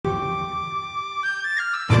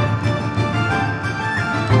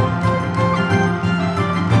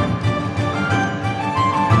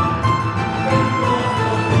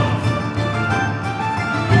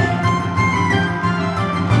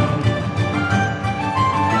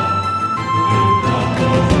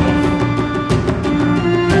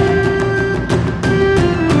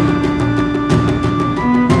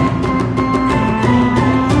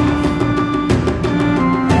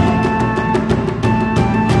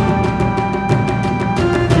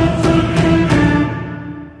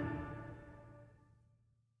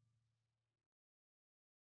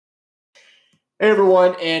Hey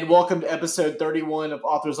everyone, and welcome to episode 31 of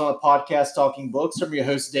Authors on a Podcast Talking Books. I'm your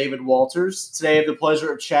host, David Walters. Today I have the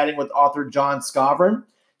pleasure of chatting with author John Skovron.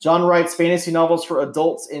 John writes fantasy novels for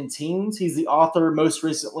adults and teens. He's the author most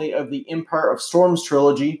recently of the Empire of Storms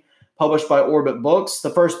trilogy, published by Orbit Books. The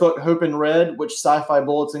first book, Hope and Red, which Sci-Fi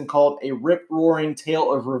Bulletin called a rip-roaring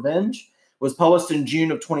tale of revenge, was published in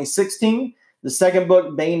June of 2016. The second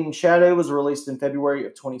book, Bane and Shadow, was released in February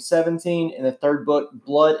of 2017, and the third book,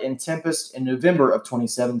 Blood and Tempest, in November of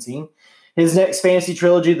 2017. His next fantasy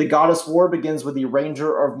trilogy, The Goddess War, begins with The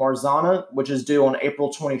Ranger of Marzana, which is due on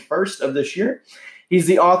April 21st of this year. He's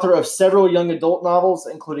the author of several young adult novels,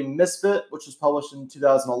 including Misfit, which was published in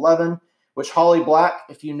 2011, which Holly Black,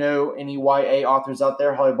 if you know any YA authors out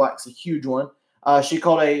there, Holly Black's a huge one. She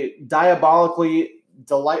called a diabolically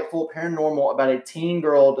delightful paranormal about a teen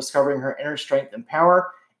girl discovering her inner strength and power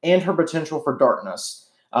and her potential for darkness.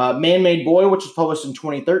 Man-Made Boy, which was published in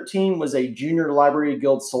 2013, was a Junior Library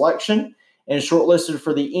Guild selection and shortlisted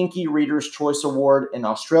for the Inky Reader's Choice Award in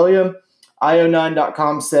Australia.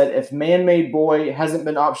 IO9.com said if Man-Made Boy hasn't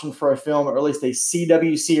been optioned for a film or at least a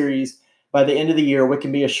CW series by the end of the year, we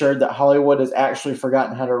can be assured that Hollywood has actually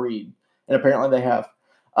forgotten how to read. And apparently they have.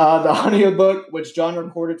 The audiobook, which John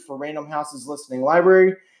recorded for Random House's Listening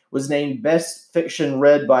Library, was named Best Fiction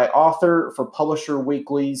Read by Author for Publisher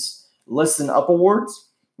Weekly's Listen Up Awards.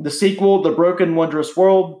 The sequel, The Broken Wondrous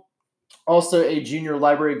World, also a Junior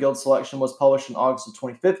Library Guild selection, was published in August of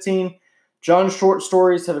 2015. John's short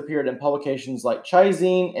stories have appeared in publications like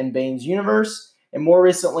Chizine and Bane's Universe, and more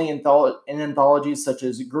recently in anthologies such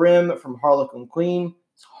as Grimm from Harlequin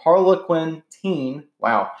Teen,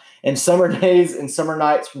 and Summer Days and Summer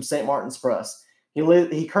Nights from St. Martin's Press.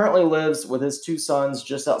 He currently lives with his two sons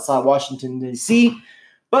just outside Washington, D.C.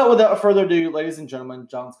 But without further ado, ladies and gentlemen,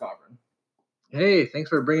 John Skovron. Hey,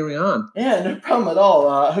 thanks for bringing me on. Yeah, no problem at all.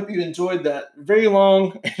 I hope you enjoyed that very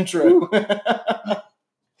long intro.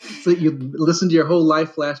 So you listened to your whole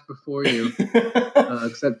life flash before you,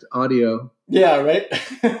 except audio. Yeah, right?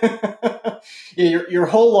 your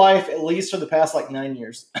whole life, at least for the past, 9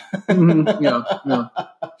 years. Yeah.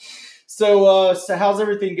 So how's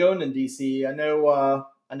everything going in DC? I know,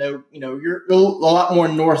 you're a lot more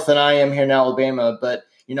north than I am here in Alabama, but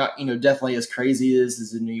you're not, definitely as crazy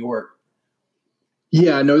as in New York.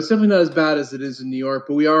 Yeah, no, it's definitely not as bad as it is in New York,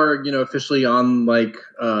 but we are, officially on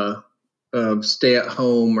stay at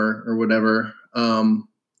home or whatever.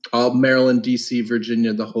 All Maryland, DC,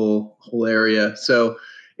 Virginia, the whole area. So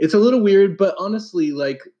it's a little weird, but honestly,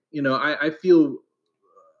 I feel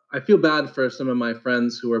bad for some of my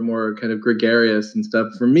friends who are more kind of gregarious and stuff.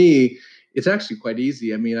 For me, it's actually quite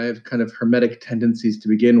easy. I mean, I have kind of hermetic tendencies to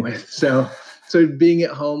begin with. So being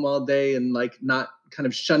at home all day and not kind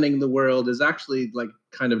of shunning the world is actually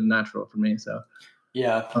kind of natural for me. So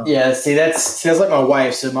yeah. See, that's like my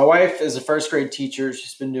wife. So my wife is a first grade teacher.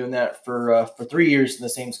 She's been doing that for 3 years in the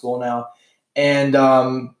same school now, and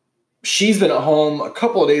she's been at home a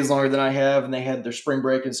couple of days longer than I have, and they had their spring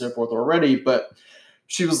break and so forth already. But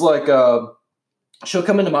she was like, she'll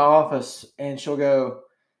come into my office and she'll go,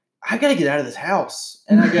 "I got to get out of this house,"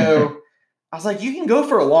 and I was like, "You can go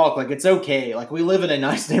for a walk. It's okay. We live in a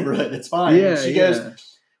nice neighborhood. It's fine." Yeah, she goes,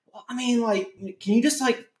 "Well, I mean, can you just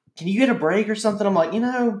can you get a break or something?" I'm like,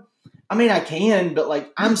 I can,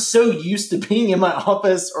 but I'm so used to being in my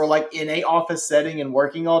office or in a office setting and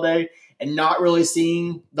working all day and not really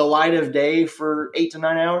seeing the light of day for 8 to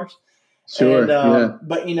 9 hours. Sure. And,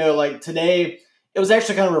 but today it was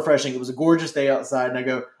actually kind of refreshing. It was a gorgeous day outside, and I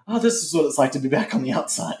go, "Oh, this is what it's like to be back on the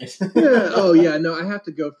outside." Yeah. Oh, yeah. No, I have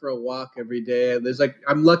to go for a walk every day. There's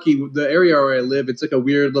I'm lucky. The area where I live, it's a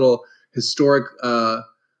weird little historic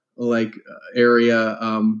area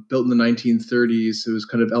built in the 1930s. It was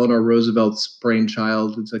kind of Eleanor Roosevelt's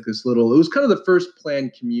brainchild. It's it was kind of the first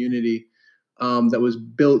planned community that was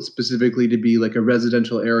built specifically to be a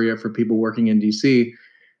residential area for people working in DC.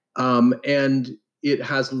 And it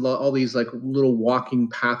has all these little walking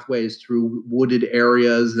pathways through wooded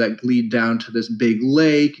areas that lead down to this big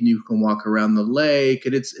lake, and you can walk around the lake.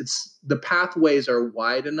 And it's the pathways are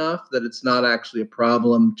wide enough that it's not actually a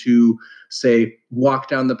problem to say walk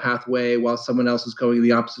down the pathway while someone else is going in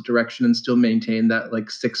the opposite direction and still maintain that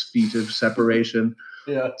 6 feet of separation.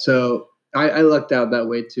 Yeah. So I lucked out that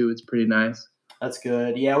way too. It's pretty nice. That's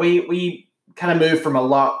good. Yeah, we kind of moved from a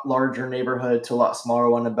lot larger neighborhood to a lot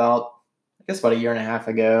smaller one about a year and a half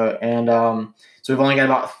ago. And so we've only got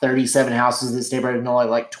about 37 houses in this neighborhood, and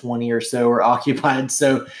only 20 or so are occupied.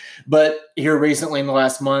 So, but here recently in the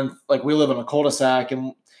last month, we live in a cul-de-sac,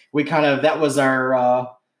 and we kind of, that was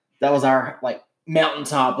our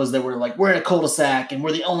mountaintop was that we're in a cul-de-sac and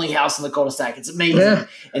we're the only house in the cul-de-sac. It's amazing. Yeah.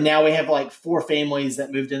 And now we have like 4 families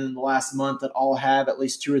that moved in the last month that all have at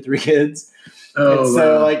least 2 or 3 kids. Oh, And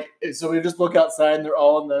so wow. so we just look outside and they're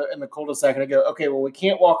all in the cul-de-sac and I go, okay, well we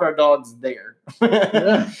can't walk our dogs there.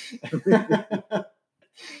 Yeah.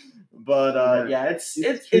 But yeah, it's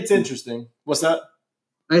interesting. What's that?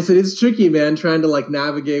 I said it's tricky, man, trying to like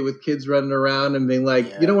navigate with kids running around and being like,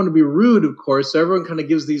 Yeah. you don't want to be rude, of course. So everyone kind of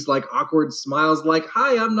gives these like awkward smiles, like,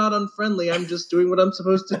 "Hi, I'm not unfriendly. I'm just doing what I'm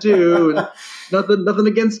supposed to do, and nothing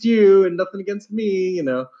against you, and nothing against me." You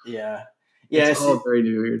know, Yeah. it's all very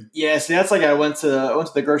weird. Yeah, see, that's like I went to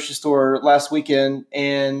the grocery store last weekend,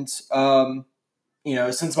 and since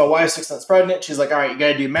my wife's 6 months pregnant, she's like, "All right, you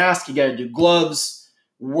got to do mask, you got to do gloves.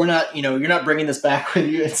 We're not, you're not bringing this back with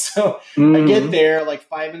you." And so I get there like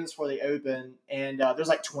 5 minutes before they open, and there's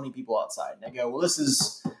like 20 people outside, and I go, "Well, this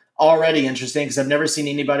is already interesting because I've never seen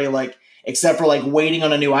anybody like except for like waiting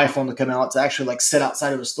on a new iPhone to come out to actually like sit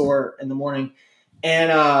outside of a store in the morning."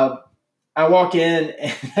 And I walk in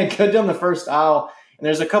and I go down the first aisle, and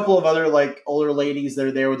there's a couple of other like older ladies that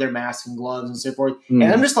are there with their masks and gloves and so forth. And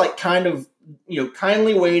I'm just like kind of,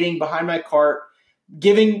 kindly waiting behind my cart,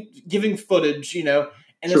 giving footage,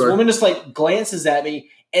 and this woman just like glances at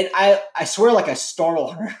me, and I swear like I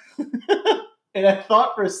startled her. And I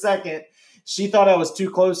thought for a second she thought I was too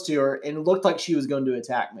close to her and it looked like she was going to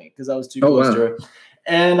attack me because I was too close to her.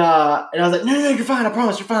 And I was like, no, you're fine. I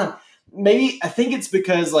promise you're fine. Maybe I think it's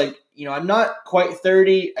because like, I'm not quite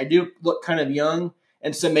 30. I do look kind of young.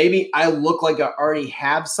 And so maybe I look like I already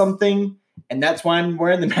have something, and that's why I'm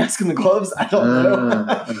wearing the mask and the gloves. I don't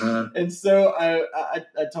know. And so I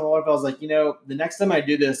told my wife, I was like, the next time I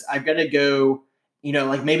do this, I've got to go,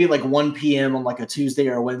 like maybe like 1 p.m. on like a Tuesday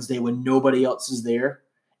or a Wednesday when nobody else is there.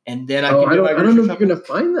 And then I can do my I don't know if you're going to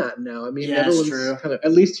find that now. I mean, yeah, everyone's true. kind of,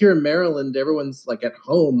 at least here in Maryland, everyone's like at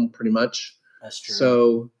home pretty much. That's true.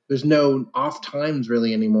 So there's no off times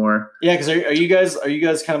really anymore. Yeah, because are you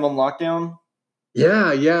guys kind of on lockdown?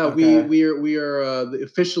 Yeah. Okay. We are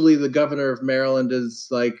officially the governor of Maryland is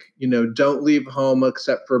like, don't leave home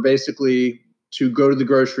except for basically to go to the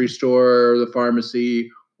grocery store or the pharmacy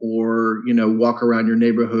or, walk around your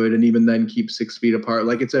neighborhood, and even then keep 6 feet apart.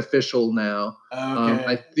 Like it's official now. Okay.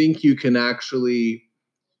 I think you can actually,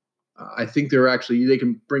 they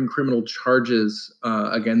can bring criminal charges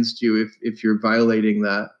against you if you're violating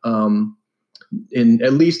that.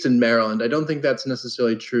 At least in Maryland, I don't think that's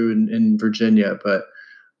necessarily true in Virginia, but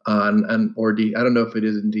I don't know if it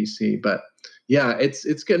is in DC, but yeah,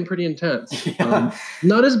 it's getting pretty intense. Yeah.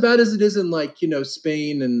 Not as bad as it is in like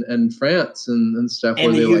Spain and France and stuff,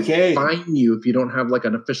 and where the they UK. like fine you if you don't have like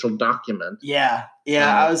an official document. Yeah.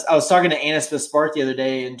 I was talking to Anna Smith-Spark the other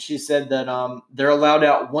day, and she said that they're allowed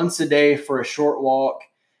out once a day for a short walk,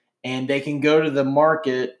 and they can go to the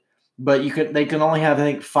market, but they can only have I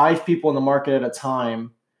think 5 people in the market at a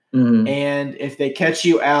time. Mm-hmm. And if they catch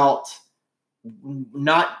you out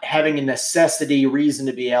not having a necessity reason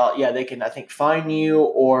to be out, they can I think fine you,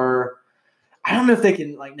 or I don't know if they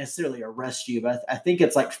can like necessarily arrest you, but I think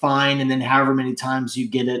it's like fine, and then however many times you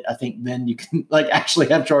get it, I think then you can like actually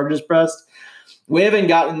have charges pressed. We haven't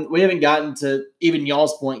gotten to even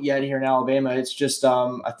y'all's point yet here in Alabama. It's just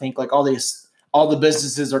I think like all the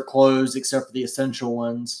businesses are closed except for the essential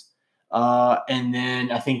ones, and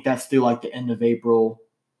then I think that's through like the end of April,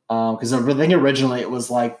 because I think originally it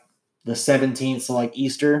was like the 17th, so like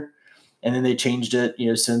Easter, and then they changed it,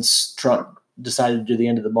 since Trump decided to do the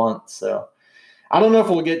end of the month. So I don't know if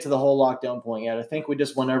we'll get to the whole lockdown point yet. I think we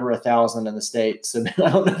just went over 1,000 in the States, so I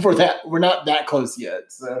don't know if we're not that close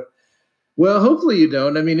yet. So, well, hopefully you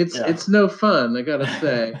don't. I mean, it's no fun, I gotta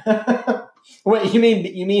say. Wait, you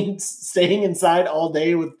mean staying inside all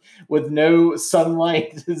day with no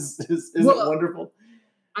sunlight isn't wonderful?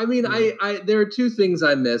 I mean, I there are 2 things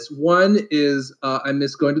I miss. One is I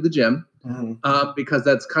miss going to the gym, because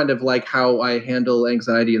that's kind of like how I handle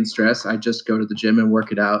anxiety and stress. I just go to the gym and work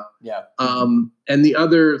it out. Yeah. And the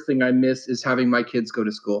other thing I miss is having my kids go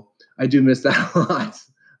to school. I do miss that a lot.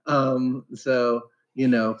 So,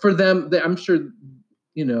 for them, I'm sure,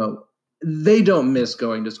 they don't miss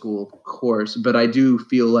going to school, of course, but I do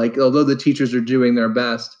feel like although the teachers are doing their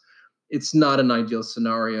best, it's not an ideal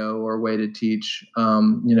scenario or way to teach.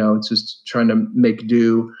 It's just trying to make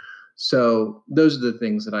do. So those are the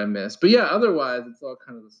things that I miss. But yeah, otherwise it's all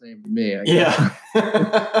kind of the same to me, I guess.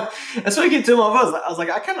 Yeah. That's what I get to my office. I was like,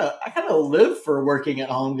 I kind of live for working at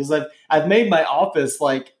home, because I've made my office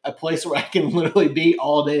like a place where I can literally be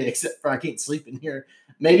all day, except for I can't sleep in here.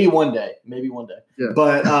 Maybe one day. Yeah.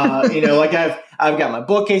 But like I've got my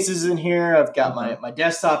bookcases in here. I've got my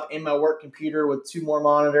desktop and my work computer with 2 more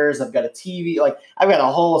monitors. I've got a TV. Like I've got a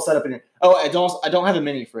whole setup in here. Oh, I don't have a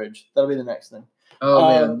mini fridge. That'll be the next thing.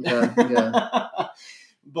 Oh man, yeah.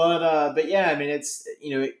 But yeah, I mean, it's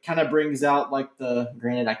it kind of brings out like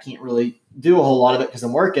granted I can't really do a whole lot of it because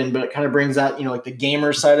I'm working, but it kind of brings out like the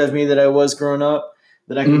gamer side of me that I was growing up.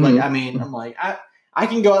 That I can I'm like I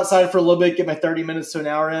can go outside for a little bit, get my 30 minutes to an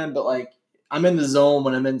hour in, but like I'm in the zone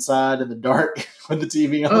when I'm inside in the dark with the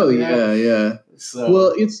TV on. Oh yeah. So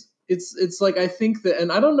well, it's like I think that,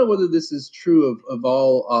 and I don't know whether this is true of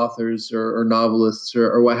all authors or novelists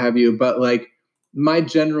or what have you, but like my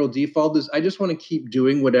general default is I just want to keep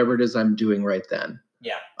doing whatever it is I'm doing right then.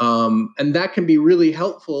 Yeah. And that can be really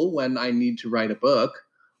helpful when I need to write a book.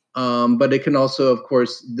 But it can also, of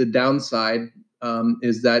course, the downside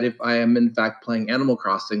is that if I am in fact playing Animal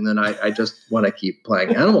Crossing, then I just want to keep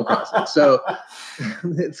playing Animal Crossing. So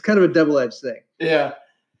it's kind of a double-edged thing. Yeah.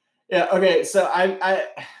 Okay. So I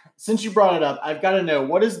since you brought it up, I've got to know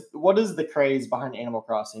what is the craze behind Animal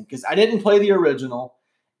Crossing, because I didn't play the original,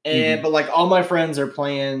 and but like all my friends are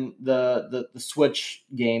playing the Switch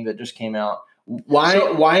game that just came out.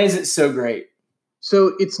 Why is it so great?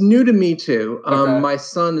 So it's new to me too. Okay. My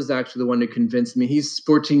son is actually the one who convinced me. He's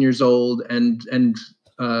 14 years old and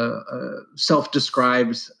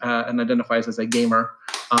self-describes and identifies as a gamer.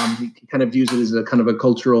 He kind of views it as a kind of a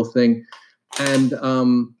cultural thing, and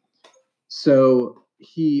so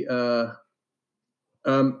he.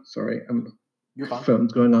 Sorry, Your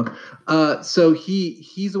phone's going on. So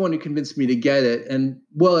he's the one who convinced me to get it, and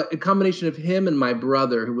well, a combination of him and my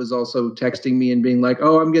brother, who was also texting me and being like,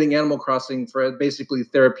 "Oh, I'm getting Animal Crossing for basically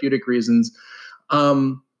therapeutic reasons,"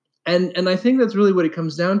 and I think that's really what it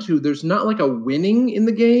comes down to. There's not like a winning in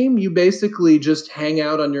the game. You basically just hang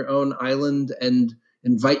out on your own island and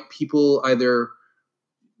invite people, either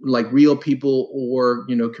like real people or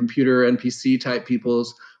computer NPC type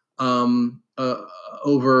peoples.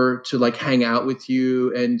 Over to like hang out with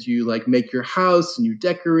you, and you like make your house and you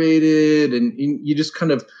decorate it, and you just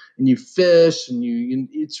kind of, and you fish, and you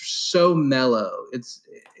it's so mellow. It's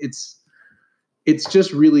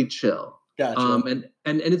just really chill. Gotcha.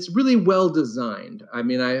 And it's really well designed. I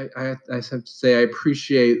mean, I have to say I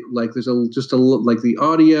appreciate like there's like the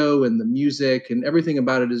audio and the music and everything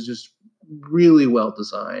about it is just really well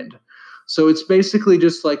designed. So it's basically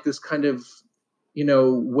just like this kind of,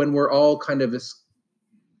 when we're all kind of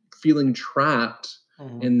feeling trapped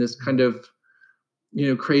in this kind of,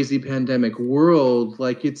 crazy pandemic world,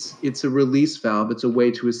 like it's a release valve. It's a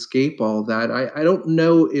way to escape all that. I don't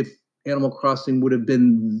know if Animal Crossing would have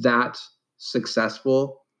been that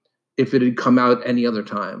successful if it had come out any other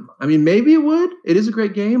time. I mean, maybe it would. It is a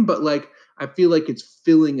great game, but like I feel like it's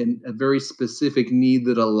filling a very specific need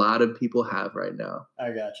that a lot of people have right now.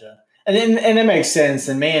 I gotcha. And it makes sense.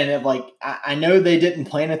 And man, I know they didn't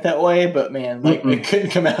plan it that way, but man, like it couldn't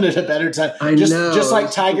come out at a better time. I know. Just like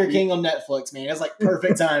Tiger King on Netflix, man. It's like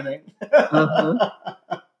perfect timing.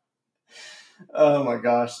 Oh my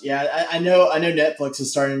gosh. Yeah, I know Netflix is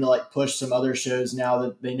starting to like push some other shows now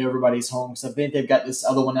that they know everybody's home. So I think they've got this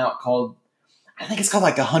other one out called, I think it's called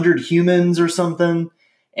like 100 Humans or something.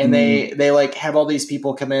 And they like have all these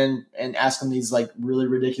people come in and ask them these like really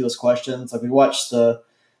ridiculous questions. Like we watched the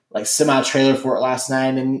like semi-trailer for it last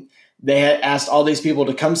night, and they had asked all these people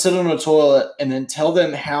to come sit on a toilet and then tell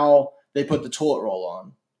them how they put the toilet roll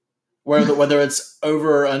on, whether it's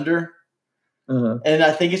over or under. And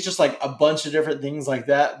I think it's just like a bunch of different things like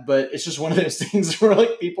that, but it's just one of those things where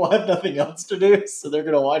like people have nothing else to do, so they're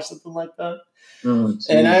going to watch something like that.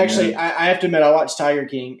 And I have to admit, I watched Tiger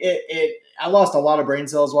King. I lost a lot of brain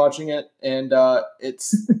cells watching it, and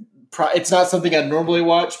it's not something I'd normally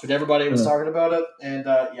watch, but everybody was talking about it, and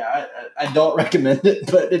I don't recommend it.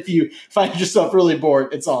 But if you find yourself really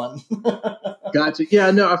bored, it's on. Gotcha.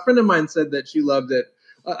 Yeah, no, a friend of mine said that she loved it.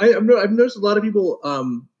 I've noticed a lot of people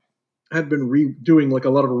have been doing like a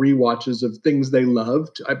lot of rewatches of things they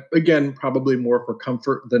loved. Again, probably more for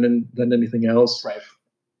comfort than anything else. Right.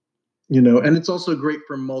 And it's also great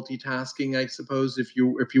for multitasking, I suppose. If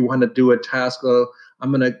you want to do a task,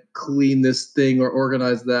 I'm going to clean this thing or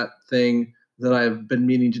organize that thing that I've been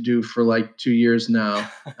meaning to do for like 2 years now,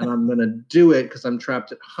 and I'm going to do it because I'm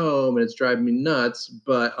trapped at home and it's driving me nuts.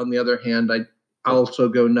 But on the other hand, I also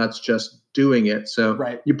go nuts just doing it. So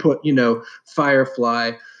you put,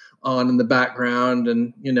 Firefly on in the background,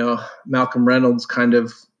 and Malcolm Reynolds kind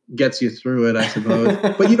of gets you through it, I suppose.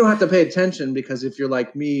 But you don't have to pay attention, because if you're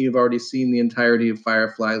like me, you've already seen the entirety of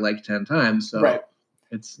Firefly like 10 times. So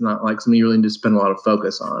it's not like something you really need to spend a lot of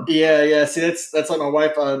focus on. Yeah. See, that's like my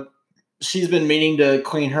wife. she's been meaning to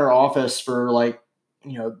clean her office for like,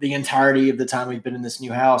 the entirety of the time we've been in this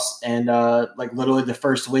new house. And like literally the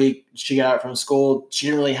first week she got out from school, she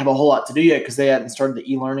didn't really have a whole lot to do yet because they hadn't started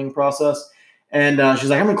the e-learning process. And she's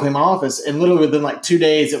like, I'm going to clean my office. And literally within like 2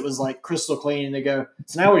 days, it was like crystal clean. And they go,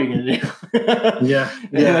 so now what are you going to do? Yeah,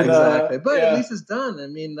 exactly. But at least it's done. I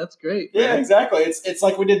mean, that's great. Yeah, right? Exactly. It's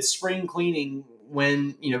like we did spring cleaning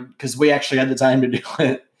when, because we actually had the time to do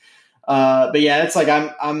it. But yeah, it's like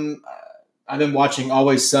I've been watching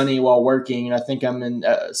Always Sunny while working, and I think I'm in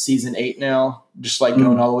season 8 now, just like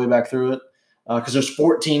going all the way back through it. Because there's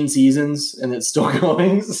 14 seasons and it's still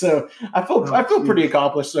going, so I feel pretty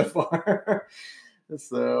accomplished so far.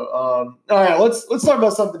 So, all right, let's talk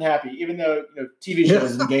about something happy. Even though TV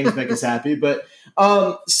shows and games make us happy, but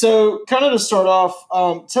so kind of to start off,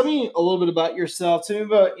 tell me a little bit about yourself. Tell me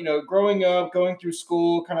about growing up, going through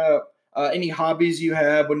school, kind of any hobbies you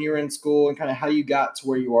had when you were in school, and kind of how you got to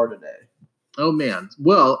where you are today. Oh man,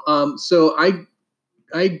 well, so I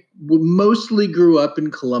mostly grew up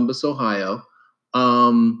in Columbus, Ohio.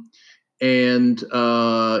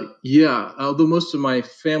 Yeah, although most of my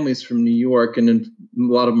family's from New York, and a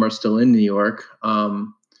lot of them are still in New York,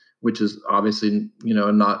 which is obviously,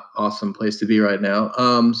 a not awesome place to be right now.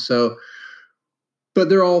 But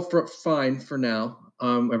they're all fine for now.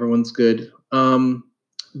 Everyone's good.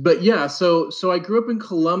 But yeah, so I grew up in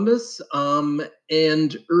Columbus,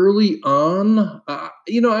 and early on,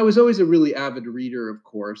 I was always a really avid reader, of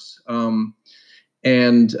course.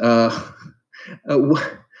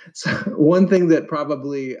 So one thing that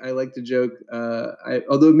probably I like to joke,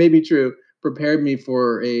 although it may be true, prepared me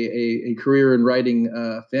for a career in writing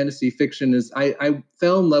fantasy fiction is I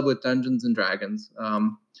fell in love with Dungeons and Dragons,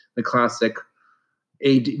 the classic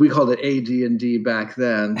we called it AD&D back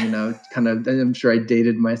then. Kind of. I'm sure I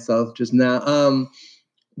dated myself just now.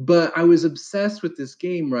 But I was obsessed with this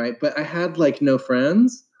game, right? But I had like no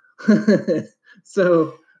friends,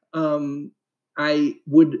 so I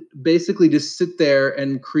would basically just sit there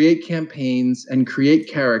and create campaigns and create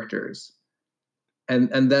characters.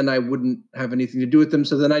 And then I wouldn't have anything to do with them.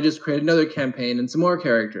 So then I just created another campaign and some more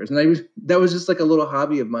characters. And that was just like a little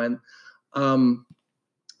hobby of mine.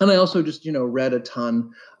 And I also just, read a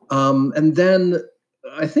ton. And then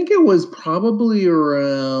I think it was probably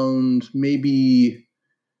around maybe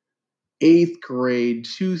 8th grade,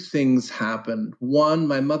 2 things happened. One,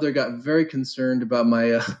 my mother got very concerned about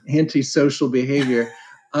my antisocial behavior,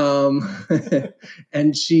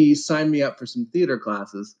 and she signed me up for some theater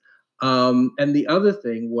classes. And the other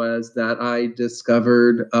thing was that I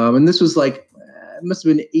discovered, and this was like, it must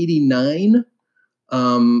have been 89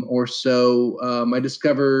 or so. I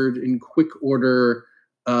discovered in quick order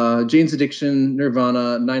Jane's Addiction,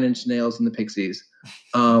 Nirvana, Nine Inch Nails, and the Pixies,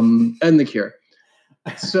 and The Cure.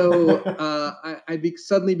 So I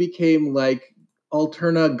suddenly became like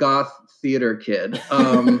alterna goth theater kid.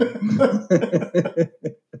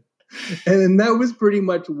 And that was pretty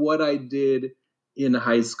much what I did in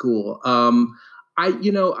high school.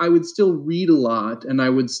 I would still read a lot and I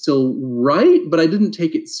would still write, but I didn't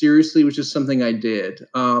take it seriously, which is something I did.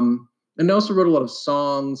 And I also wrote a lot of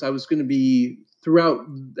songs. I was going to be, throughout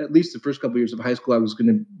at least the first couple of years of high school,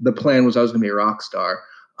 the plan was I was going to be a rock star.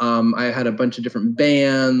 I had a bunch of different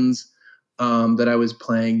bands that I was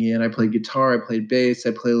playing in. I played guitar, I played bass,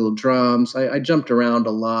 I played little drums. I jumped around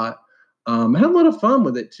a lot. I had a lot of fun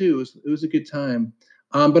with it too. It was a good time.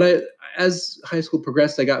 But as high school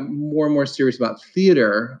progressed, I got more and more serious about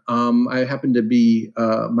theater. I happened to be,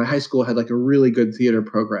 my high school had like a really good theater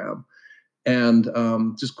program, and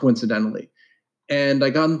just coincidentally. And I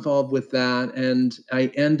got involved with that, and I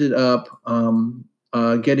ended up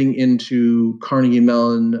getting into Carnegie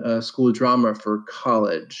Mellon School of Drama for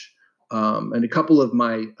college. And a couple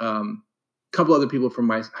other people from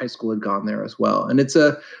my high school had gone there as well. And it's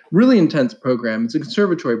a really intense program. It's a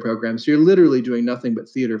conservatory program. So you're literally doing nothing but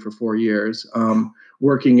theater for 4 years,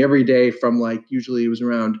 working every day from like, usually it was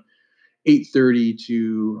around 8:30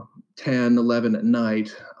 to 10, 11 at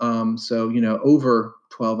night. So, over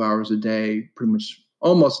 12 hours a day, pretty much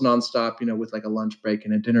almost nonstop, with like a lunch break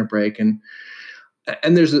and a dinner break. And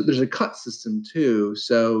there's a cut system too.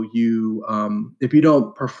 So you, if you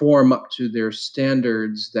don't perform up to their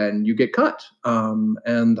standards, then you get cut.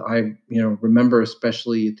 And I, remember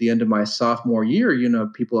especially at the end of my sophomore year,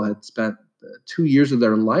 people had spent 2 years of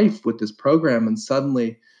their life with this program, and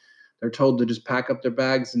suddenly they're told to just pack up their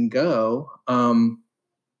bags and go. And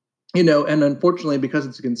unfortunately, because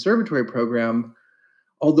it's a conservatory program,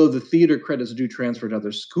 although the theater credits do transfer to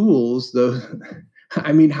other schools, though.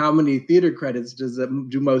 I mean, how many theater credits do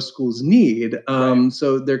most schools need? Right.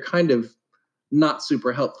 So they're kind of not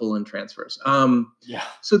super helpful in transfers. Yeah.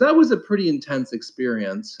 So that was a pretty intense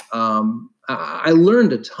experience. I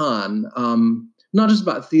learned a ton, not just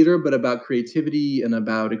about theater, but about creativity and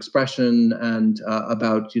about expression and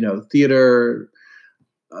about, theater,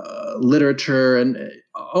 literature, and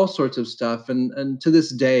all sorts of stuff. And to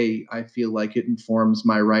this day, I feel like it informs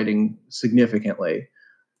my writing significantly.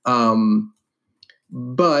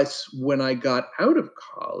 But when I got out of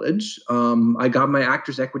college, I got my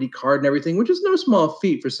Actors Equity card and everything, which is no small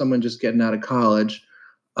feat for someone just getting out of college,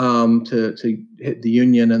 to hit the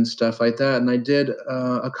union and stuff like that. And I did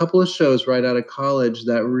a couple of shows right out of college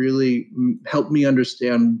that really helped me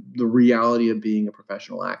understand the reality of being a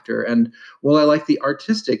professional actor. And while I like the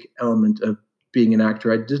artistic element of being an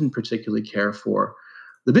actor, I didn't particularly care for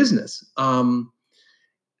the business.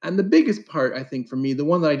 And the biggest part, I think, for me, the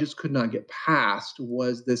one that I just could not get past,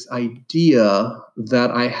 was this idea that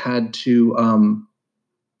I had to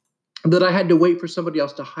wait for somebody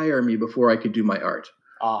else to hire me before I could do my art.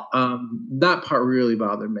 That part really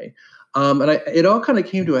bothered me. And it all kind of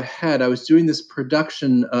came to a head. I was doing this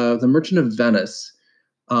production of The Merchant of Venice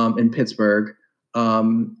in Pittsburgh.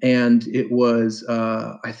 And it was,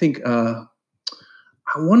 I think,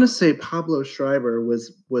 I want to say Pablo Schreiber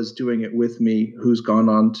was doing it with me, who's gone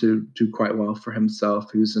on to do quite well for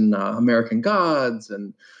himself, who's in American Gods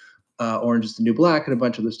and Orange is the New Black and a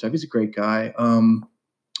bunch of other stuff. He's a great guy. And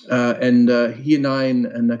he and I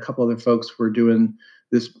and a couple other folks were doing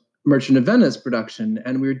this Merchant of Venice production,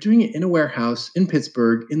 and we were doing it in a warehouse in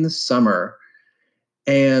Pittsburgh in the summer.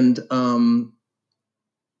 And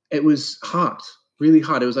it was hot. Really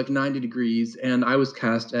hot. It was like 90 degrees, and I was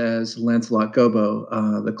cast as Lancelot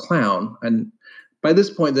Gobbo, the clown. And by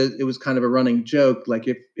this point, it was kind of a running joke. Like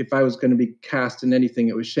if I was going to be cast in anything,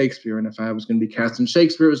 it was Shakespeare, and if I was going to be cast in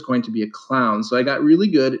Shakespeare, it was going to be a clown. So I got really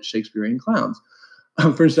good at Shakespearean clowns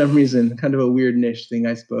for some reason. Kind of a weird niche thing,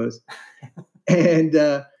 I suppose. And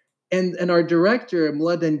our director,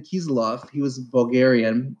 Mladen Kislov, he was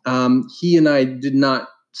Bulgarian. He and I did not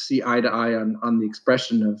see eye to eye on the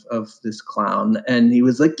expression of this clown, and he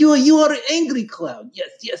was like, you are an angry clown.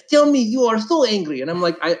 Yes, tell me, you are so angry. And I'm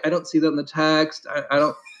like, I don't see that in the text. I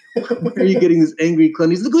don't. Where are you getting this angry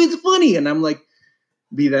clown? He's like, oh, it's funny. And I'm like,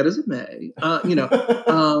 be that as it may,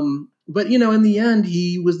 but in the end,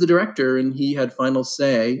 he was the director and he had final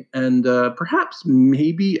say. And perhaps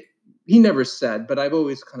maybe he never said, but I've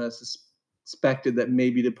always kind of suspected that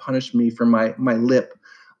maybe to punish me for my lip.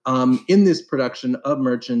 In this production of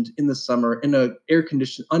Merchant in the summer in an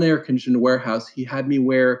unair-conditioned warehouse, he had me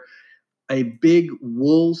wear a big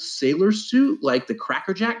wool sailor suit, like the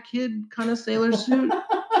Cracker Jack Kid kind of sailor suit.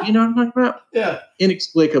 You know what I'm talking about? Yeah.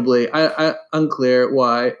 Inexplicably, I unclear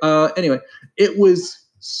why. Anyway, it was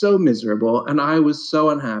so miserable, and I was so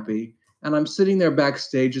unhappy. And I'm sitting there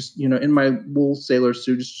backstage, just in my wool sailor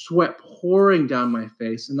suit, just sweat pouring down my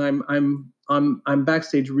face, and I'm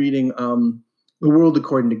backstage reading The World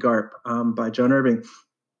According to Garp by John Irving.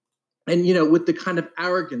 And, with the kind of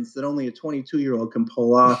arrogance that only a 22-year-old can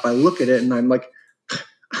pull off, I look at it and I'm like,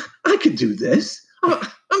 I could do this. I'm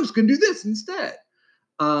just going to do this instead.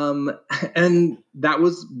 And that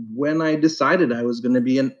was when I decided I was going to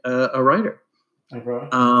be a writer. Okay.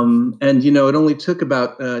 And, it only took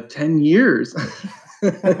about 10 years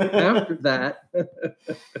after that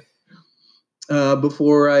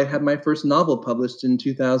before I had my first novel published in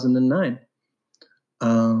 2009.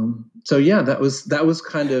 So yeah, that was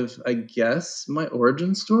kind of, I guess, my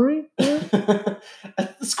origin story.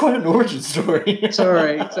 It's quite an origin story.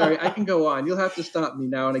 Sorry, I can go on. You'll have to stop me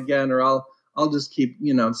now and again, or I'll just keep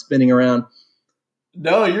spinning around.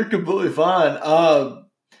 No, you're completely fine. All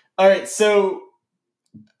right, so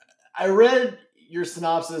I read your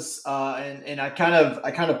synopsis, and I kind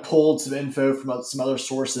of pulled some info from some other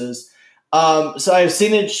sources. So I've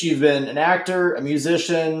seen it. You've been an actor, a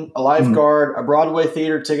musician, a lifeguard, a Broadway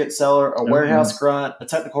theater ticket seller, a warehouse grunt, a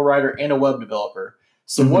technical writer, and a web developer.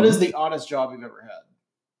 So what is the oddest job you've ever had?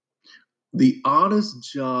 The oddest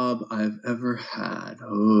job I've ever had.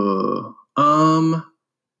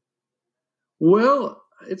 Well,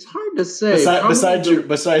 it's hard to say.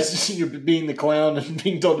 Besides you being the clown and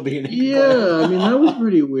being told to be an clown. Yeah, I mean, that was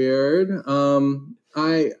pretty weird.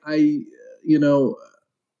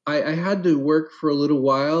 I had to work for a little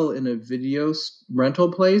while in a video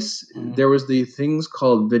rental place. Mm. There was the things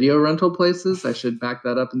called video rental places. I should back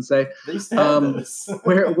that up and say,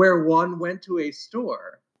 where one went to a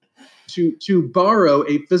store to borrow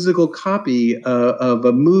a physical copy of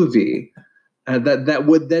a movie that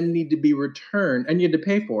would then need to be returned, and you had to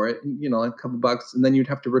pay for it, like a couple bucks, and then you'd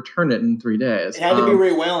have to return it in 3 days. It had to be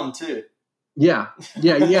rewound too. Yeah.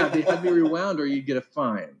 They had me rewound, or you'd get a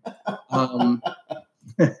fine.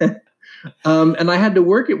 And I had to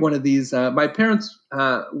work at one of these. My parents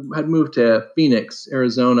had moved to Phoenix,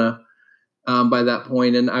 Arizona, by that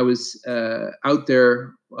point, and I was out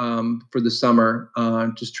there for the summer,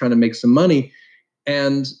 just trying to make some money.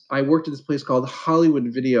 And I worked at this place called Hollywood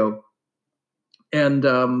Video, and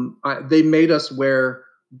they made us wear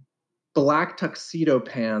black tuxedo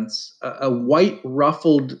pants, a white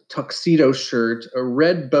ruffled tuxedo shirt, a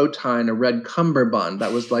red bow tie, and a red cummerbund.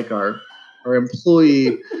 That was like our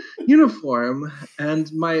employee uniform.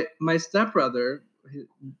 And my stepbrother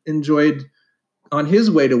enjoyed, on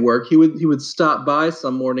his way to work, he would stop by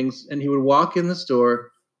some mornings and he would walk in the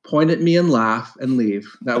store, point at me and laugh and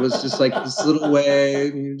leave. That was just like this little way,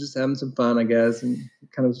 you just having some fun, I guess, and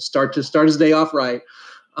kind of start his day off right.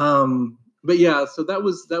 But yeah, so that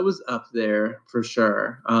was up there for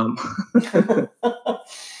sure. Oh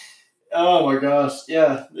my gosh,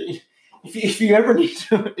 yeah. If you ever need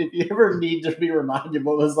to be reminded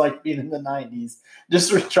what it was like being in the 90s,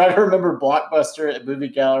 just try to remember Blockbuster at Movie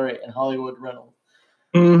Gallery and Hollywood Rental.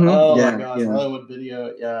 Mm-hmm. Oh my gosh, Hollywood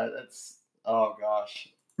Video. Yeah, that's, oh gosh.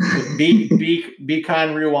 Be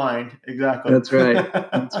kind, rewind. Exactly. That's right.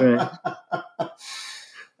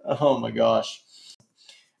 Oh my gosh.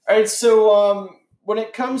 All right, so when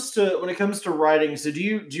it comes to writing, so do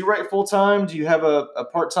you write full time? Do you have a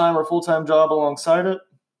part time or full time job alongside it?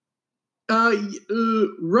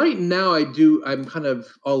 Right now I do. I'm kind of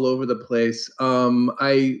all over the place.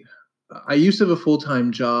 I used to have a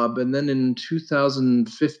full-time job, and then in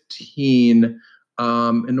 2015,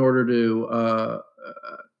 in order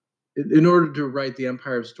to write the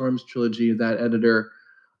Empire of Storms trilogy, that editor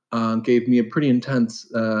gave me a pretty intense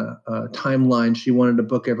timeline. She wanted a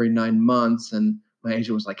book every 9 months, and my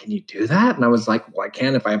agent was like, "Can you do that?" And I was like, "Well, I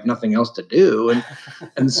can if I have nothing else to do."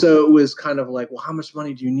 And so it was kind of like, "Well, how much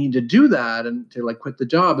money do you need to do that and to like quit the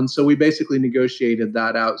job?" And so we basically negotiated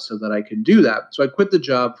that out so that I could do that. So I quit the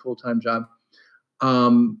job, full-time job,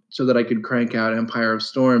 so that I could crank out Empire of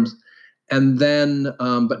Storms. And then,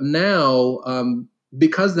 but now,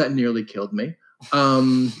 because that nearly killed me,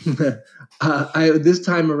 this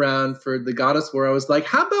time around for the Goddess War, I was like,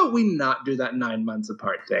 how about we not do that 9 months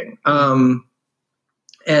apart thing?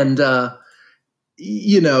 And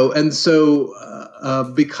so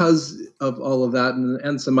because of all of that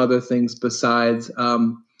and some other things besides,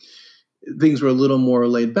 things were a little more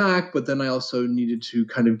laid back, but then I also needed to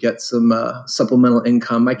kind of get some supplemental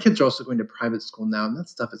income. My kids are also going to private school now, and that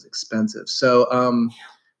stuff is expensive. So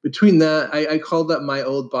between that, I called up my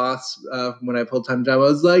old boss when I had a full-time job. I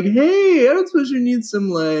was like, "Hey, I don't suppose you need some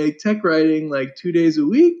like tech writing like 2 days a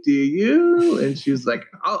week, do you?" And she was like,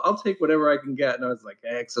 I'll take whatever I can get. And I was like,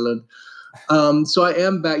 "Excellent." So I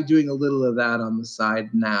am back doing a little of that on the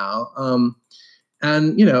side now.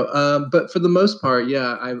 But for the most part,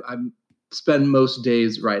 yeah, I spend most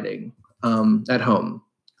days writing at home.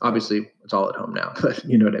 Obviously, it's all at home now, but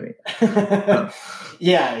you know what I mean.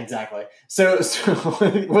 Yeah, exactly. So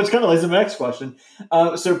which kind of leads to my next question.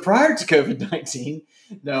 So prior to COVID-19,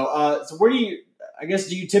 so where do you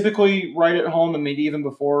typically write at home? I mean, even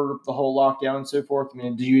before the whole lockdown and so forth, I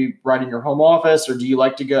mean, do you write in your home office, or do you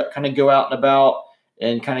like to go out and about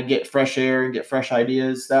and kind of get fresh air and get fresh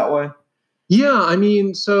ideas that way? Yeah, I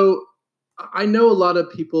mean, so I know a lot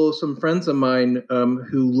of people, some friends of mine,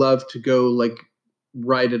 who love to go like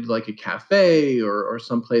write at like a cafe or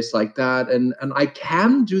someplace like that, and I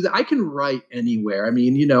can do that. I can write anywhere. I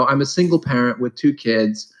mean, I'm a single parent with 2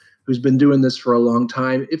 kids who's been doing this for a long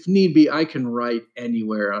time. If need be, I can write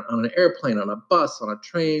anywhere, on an airplane, on a bus, on a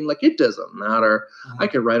train. Like, it doesn't matter. I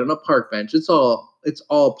could write on a park bench. It's all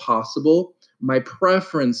possible. My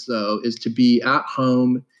preference, though, is to be at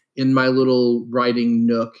home in my little writing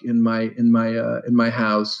nook in my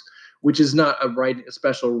house, which is not a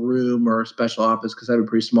special room or a special office because I have a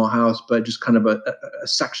pretty small house, but just kind of a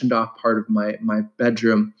sectioned off part of my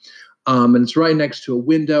bedroom. And it's right next to a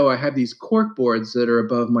window. I have these cork boards that are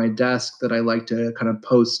above my desk that I like to kind of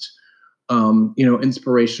post,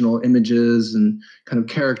 inspirational images and kind of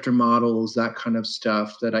character models, that kind of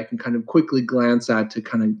stuff that I can kind of quickly glance at to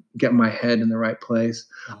kind of get my head in the right place.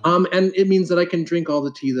 And it means that I can drink all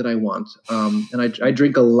the tea that I want. And I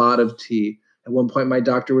drink a lot of tea. At one point, my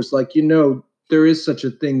doctor was like, there is such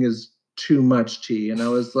a thing as too much tea. And I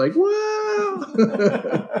was like,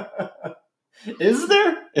 wow. Is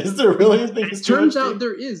there really a thing? It turns out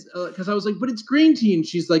there is, because I was like, but it's green tea. And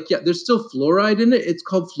she's like, yeah, there's still fluoride in it. It's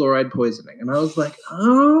called fluoride poisoning. And I was like,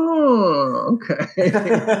 oh, okay.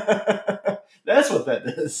 That's what that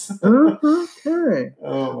is. Okay.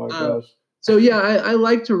 Oh, my gosh. So, yeah, I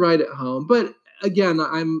like to write at home. But again,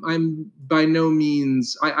 I'm by no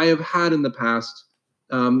means. I have had in the past.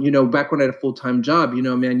 Back when I had a full-time job,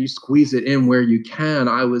 man, you squeeze it in where you can.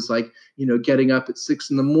 I was like, getting up at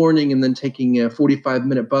 6 a.m. and then taking a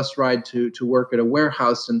 45-minute bus ride to work at a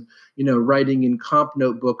warehouse and, writing in comp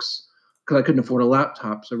notebooks because I couldn't afford a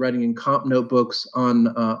laptop. So writing in comp notebooks on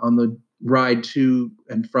the ride to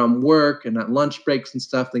and from work and at lunch breaks and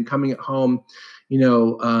stuff, then coming at home,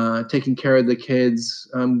 taking care of the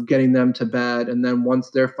kids, getting them to bed. And then once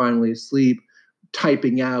they're finally asleep,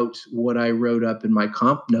 typing out what I wrote up in my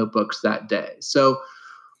comp notebooks that day. So,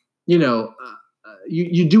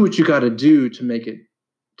 you do what you got to do to make it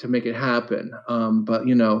happen. But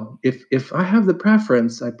if I have the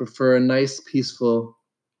preference, I prefer a nice, peaceful,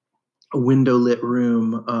 window lit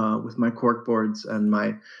room with my cork boards and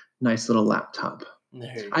my nice little laptop.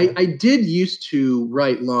 I did used to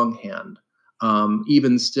write longhand.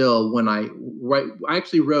 Even still, when I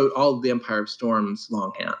actually wrote all of the Empire of Storms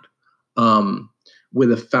longhand. With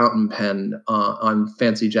a fountain pen on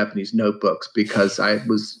fancy Japanese notebooks because I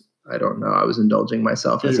was indulging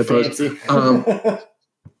myself, I suppose.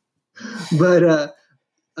 But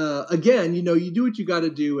again, you do what you got to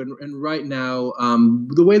do. And right now,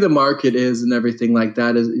 the way the market is and everything like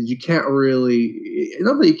that is you can't really,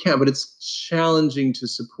 not that you can't, but it's challenging to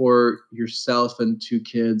support yourself and 2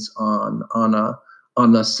 kids on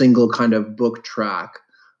a single kind of book track.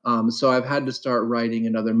 So I've had to start writing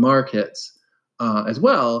in other markets. As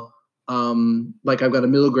well, like I've got a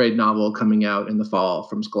middle grade novel coming out in the fall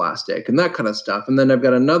from Scholastic and that kind of stuff. And then I've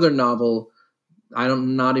got another novel.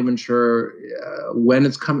 I'm not even sure when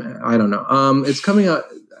it's coming. I don't know. It's coming out.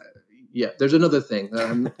 Yeah, there's another thing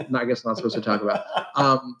that I guess not supposed to talk about.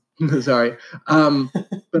 Sorry.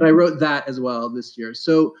 But I wrote that as well this year.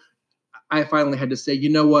 So I finally had to say, you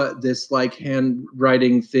know what, this like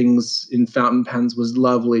handwriting things in fountain pens was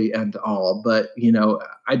lovely and all, but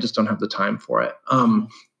I just don't have the time for it.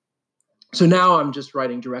 So now I'm just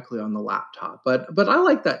writing directly on the laptop, but I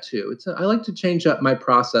like that too. I like to change up my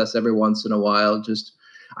process every once in a while.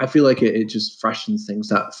 I feel like it just freshens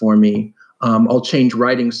things up for me. I'll change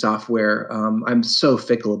writing software. I'm so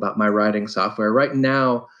fickle about my writing software right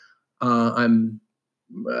now. I'm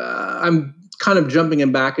kind of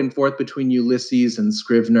jumping back and forth between Ulysses and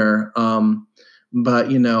Scrivener. But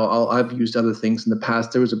I've used other things in the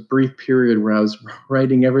past. There was a brief period where I was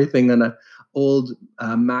writing everything on an old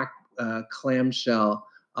Mac clamshell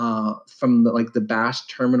from the Bash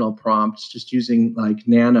terminal prompts, just using like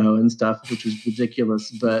Nano and stuff, which was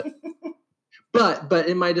ridiculous. But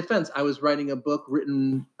in my defense, I was writing a book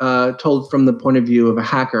told from the point of view of a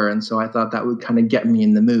hacker, and so I thought that would kind of get me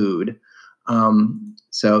in the mood.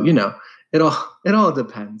 So it all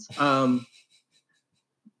depends.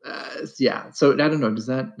 Yeah. So I don't know. Does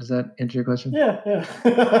that answer your question?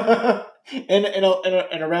 Yeah. in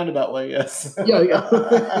a roundabout way, yes.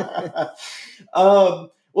 Yeah.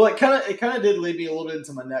 Well, it kind of did lead me a little bit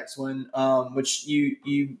into my next one, which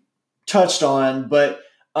you touched on, but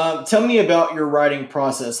tell me about your writing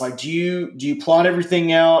process. Like, do you plot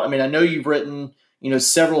everything out? I mean, I know you've written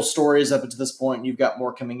several stories up until this point, and you've got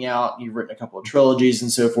more coming out. You've written a couple of trilogies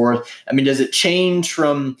and so forth. I mean, does it change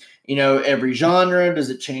from, every genre? Does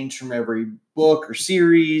it change from every book or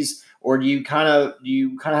series? Or do you kind of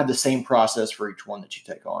have the same process for each one that you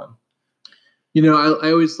take on?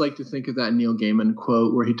 I always like to think of that Neil Gaiman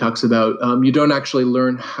quote where he talks about you don't actually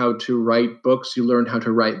learn how to write books, you learn how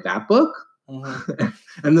to write that book. Mm-hmm.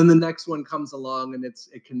 And then the next one comes along and it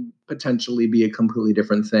can potentially be a completely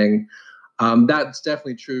different thing. That's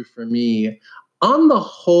definitely true for me. On the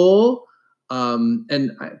whole,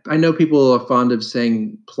 and I know people are fond of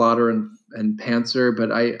saying plotter and pantser,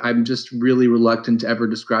 but I'm just really reluctant to ever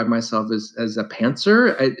describe myself as a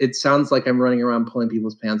pantser. It sounds like I'm running around pulling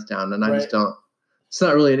people's pants down, and I just don't. It's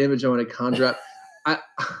not really an image I want to conjure up.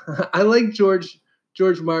 I like George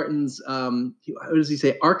Martin's. What does he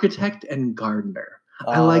say? Architect and gardener.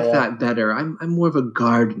 I like that better. I'm more of a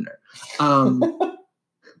gardener.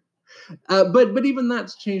 But even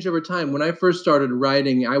that's changed over time. When I first started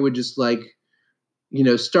writing, I would just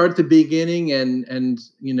start at the beginning and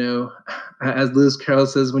as Lewis Carroll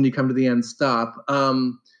says, when you come to the end, stop.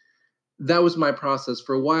 That was my process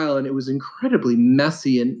for a while, and it was incredibly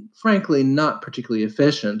messy and frankly not particularly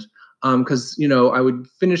efficient. Because I would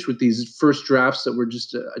finish with these first drafts that were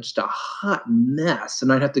just a hot mess,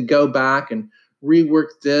 and I'd have to go back and rework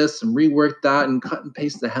this and rework that and cut and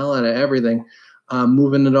paste the hell out of everything,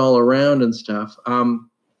 moving it all around and stuff.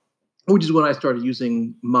 Which is when I started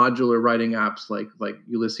using modular writing apps like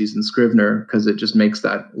Ulysses and Scrivener, because it just makes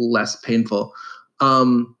that less painful.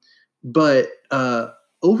 But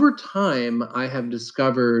over time, I have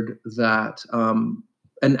discovered that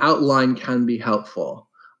an outline can be helpful.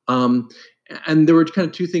 And there were kind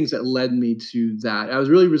of two things that led me to that. I was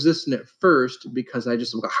really resistant at first because I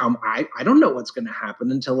just I don't know what's going to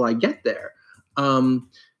happen until I get there.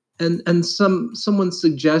 And someone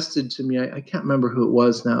suggested to me, I can't remember who it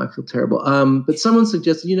was now. I feel terrible. But someone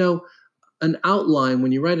suggested, an outline,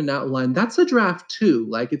 when you write an outline, that's a draft too.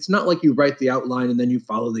 Like, it's not like you write the outline and then you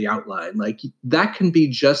follow the outline. Like, that can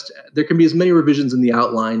be there can be as many revisions in the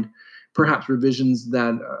outline, perhaps revisions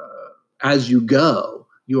that as you go,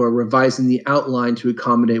 you are revising the outline to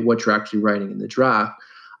accommodate what you're actually writing in the draft.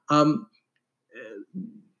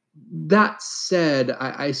 That said,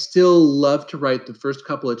 I still love to write the first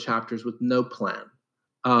couple of chapters with no plan.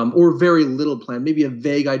 Or very little plan, maybe a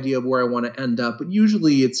vague idea of where I want to end up. But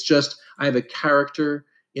usually it's just I have a character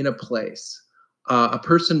in a place, a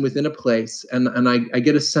person within a place, and I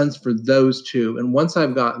get a sense for those two. And once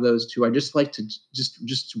I've got those two, I just like to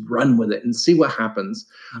just run with it and see what happens.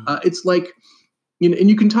 Mm-hmm. It's like, and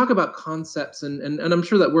you can talk about concepts, and I'm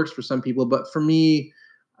sure that works for some people, but for me,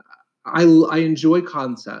 I enjoy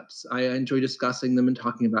concepts. I enjoy discussing them and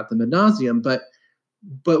talking about them ad nauseum, but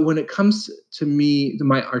when it comes to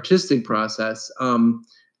my artistic process,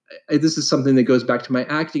 this is something that goes back to my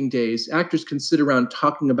acting days. Actors can sit around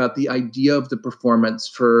talking about the idea of the performance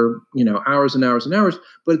for, hours and hours and hours.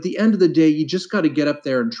 But at the end of the day, you just got to get up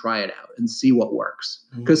there and try it out and see what works.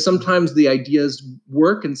 Because sometimes the ideas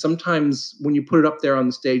work, and sometimes when you put it up there on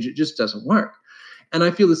the stage, it just doesn't work. And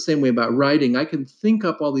I feel the same way about writing. I can think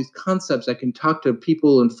up all these concepts. I can talk to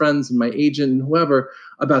people and friends and my agent and whoever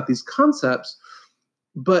about these concepts,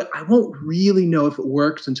 but I won't really know if it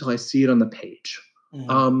works until I see it on the page.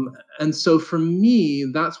 Mm-hmm. And so for me,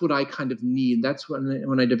 that's what I kind of need. That's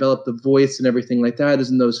when I develop the voice and everything like that, is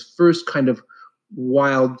in those first kind of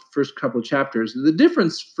wild first couple of chapters. The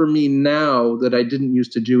difference for me now that I didn't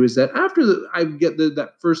used to do is that after I get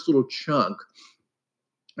that first little chunk,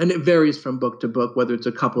 and it varies from book to book, whether it's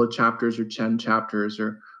a couple of chapters or 10 chapters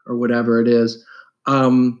or whatever it is,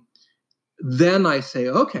 then I say,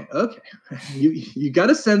 okay, you got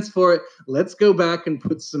a sense for it. Let's go back and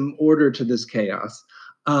put some order to this chaos.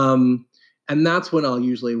 And that's when I'll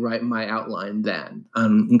usually write my outline then,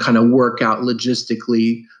 and kind of work out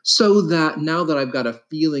logistically, so that now that I've got a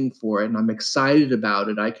feeling for it and I'm excited about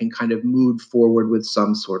it, I can kind of move forward with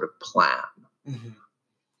some sort of plan. Mm-hmm.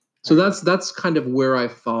 So that's kind of where I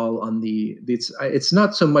fall on it's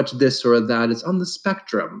not so much this or that. It's on the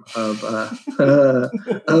spectrum of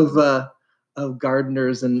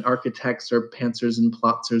gardeners and architects, or pantsers and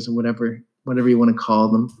plotzers, and whatever you want to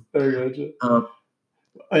call them. I gotcha.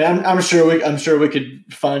 I'm sure we could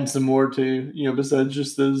find some more too, besides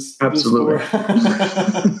just those. Absolutely.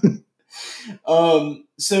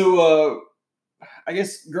 So I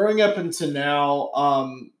guess growing up into now,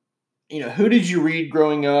 who did you read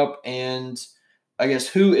growing up, and I guess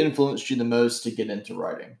who influenced you the most to get into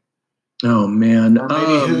writing? Oh man, or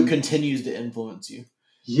maybe who continues to influence you?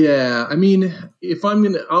 Yeah, I mean,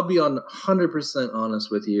 I'll be 100%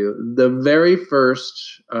 honest with you. The very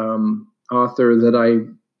first author that I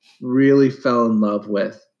really fell in love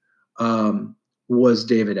with was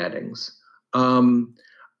David Eddings.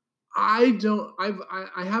 I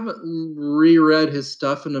haven't reread his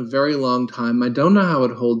stuff in a very long time. I don't know how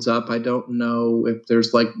it holds up. I don't know if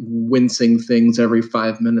there's like wincing things every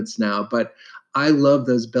 5 minutes now, but I love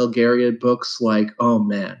those Belgariad books. Like, oh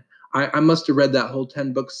man, I must have read that whole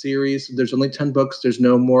 10-book series. There's only 10 books. There's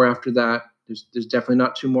no more after that. There's definitely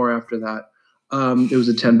not 2 more after that. It was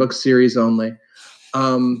a 10-book series only.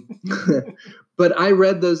 But I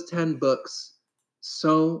read those 10 books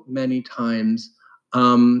so many times.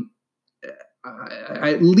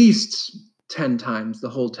 At least 10 times, the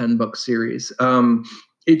whole 10-book series. I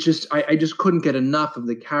just couldn't get enough of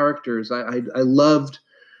the characters. I loved,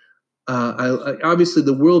 obviously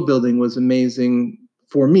the world building was amazing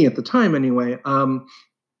for me at the time anyway.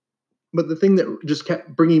 But the thing that just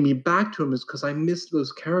kept bringing me back to him is because I missed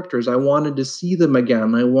those characters. I wanted to see them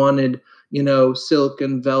again. I wanted, Silk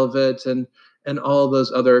and Velvet and all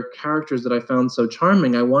those other characters that I found so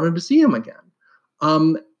charming. I wanted to see them again.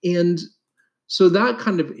 And so that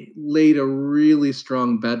kind of laid a really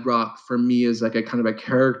strong bedrock for me as like a kind of a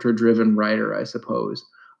character-driven writer, I suppose.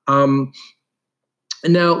 And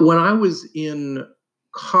now when I was in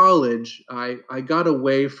college, I got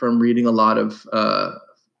away from reading a lot of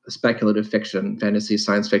speculative fiction, fantasy,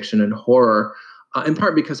 science fiction, and horror, in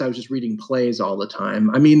part because I was just reading plays all the time.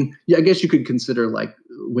 I mean, yeah, I guess you could consider like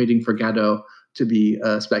Waiting for Godot to be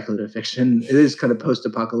speculative fiction. It is kind of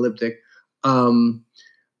post-apocalyptic.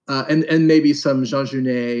 and maybe some Jean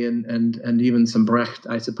Genet and even some Brecht,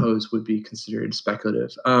 I suppose, would be considered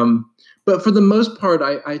speculative. But for the most part,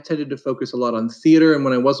 I tended to focus a lot on theater. And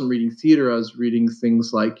when I wasn't reading theater, I was reading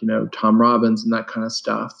things like, Tom Robbins and that kind of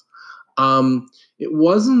stuff. It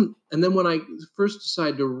wasn't, and then when I first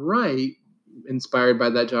decided to write, inspired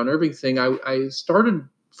by that John Irving thing, I started,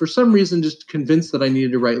 for some reason, just convinced that I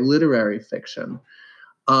needed to write literary fiction.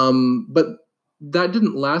 But that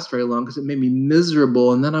didn't last very long because it made me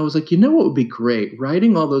miserable. And then I was like, what would be great?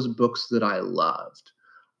 Writing all those books that I loved.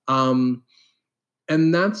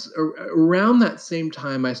 And that's around that same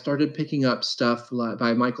time I started picking up stuff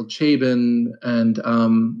by Michael Chabon and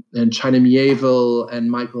China Miéville and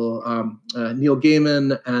Neil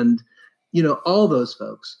Gaiman and all those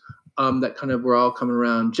folks that kind of were all coming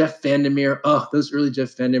around. Jeff Vandermeer, those early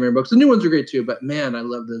Jeff Vandermeer books. The new ones are great too, but man, I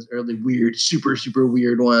love those early weird, super super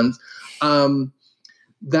weird ones.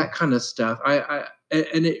 That kind of stuff. And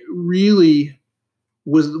it really it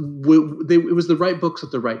was the right books at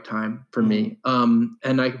the right time for me.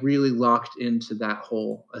 And I really locked into that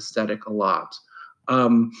whole aesthetic a lot.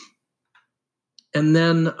 And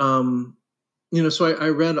then, so I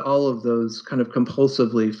read all of those kind of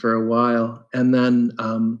compulsively for a while. And then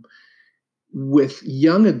with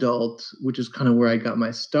young adult, which is kind of where I got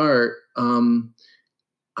my start,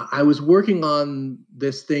 I was working on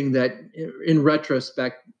this thing that, in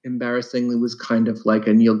retrospect, embarrassingly was kind of like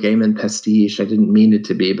a Neil Gaiman pastiche. I didn't mean it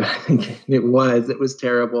to be, but I think it was. It was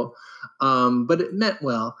terrible, but it meant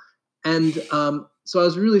well. And so I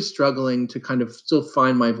was really struggling to kind of still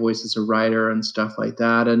find my voice as a writer and stuff like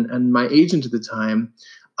that. And my agent at the time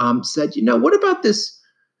said, what about this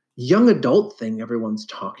young adult thing everyone's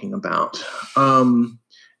talking about? And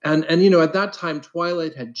at that time,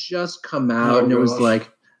 Twilight had just come out, and it was like.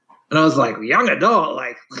 And I was like, young adult,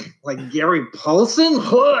 like Gary Paulson?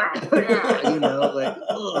 I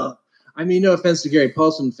mean, no offense to Gary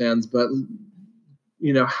Paulson fans, but,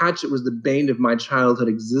 Hatchet was the bane of my childhood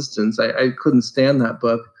existence. I couldn't stand that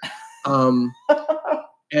book. And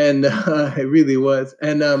it really was.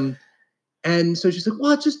 And so she's like,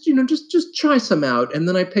 well, just try some out. And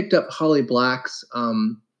then I picked up Holly Black's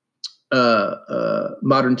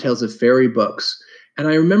Modern Tales of Fairy books. And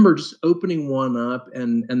I remember just opening one up,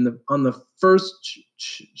 and on the first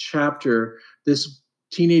chapter, this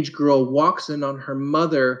teenage girl walks in on her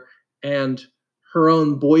mother and her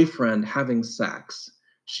own boyfriend having sex.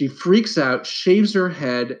 She freaks out, shaves her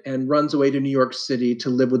head, and runs away to New York City to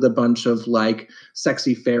live with a bunch of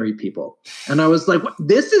sexy fairy people. And I was like, what?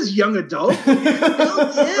 This is young adult? Hell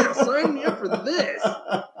yeah, sign me up for this.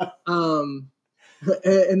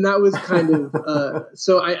 And that was kind of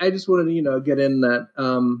so I just wanted to get in that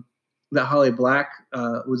that Holly Black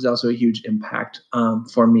was also a huge impact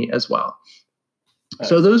for me as well.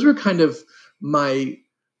 So those were kind of my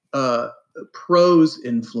prose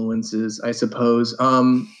influences, I suppose.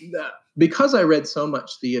 Because I read so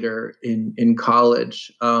much theater in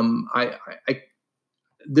college,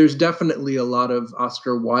 there's definitely a lot of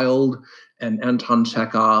Oscar Wilde and Anton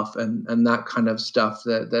Chekhov and that kind of stuff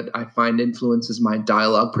that I find influences my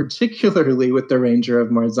dialogue, particularly with The Ranger of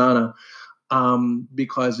Marzana,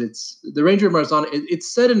 because it's The Ranger of Marzana.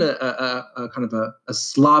 It's set in a kind of a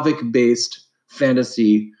Slavic-based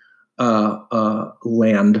fantasy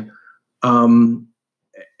land,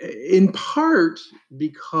 in part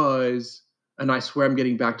because, and I swear I'm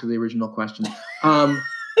getting back to the original question. I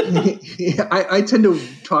tend to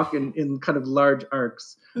talk in kind of large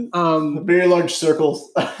arcs. Very large circles.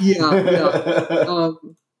 Yeah.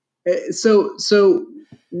 So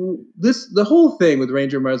the whole thing with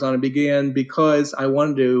Ranger Marzana began because I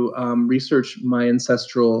wanted to research my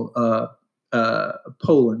ancestral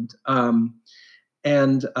Poland,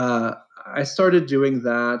 and I started doing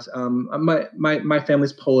that. My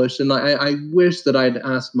family's Polish, and I wish that I'd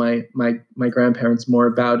asked my grandparents more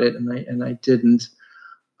about it, and I didn't.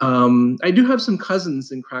 I do have some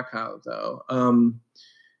cousins in Krakow, though,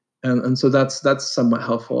 and so that's somewhat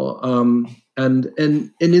helpful. And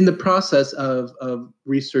in the process of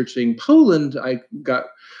researching Poland, I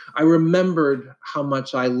remembered how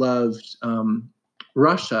much I loved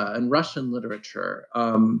Russia and Russian literature,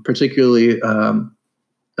 particularly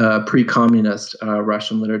pre-communist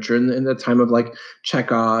Russian literature in the time of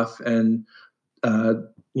Chekhov and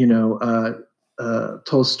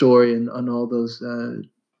Tolstoy and all those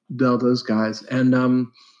guys. And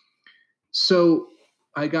so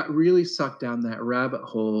I got really sucked down that rabbit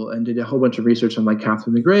hole and did a whole bunch of research on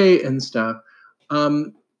Catherine the Great and stuff.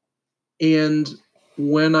 And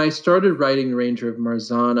when I started writing Ranger of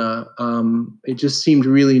Marzana, it just seemed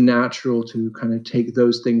really natural to kind of take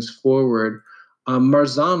those things forward.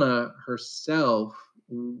 Marzana herself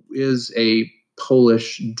is a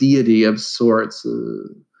Polish deity of sorts.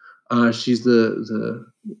 She's the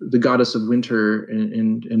goddess of winter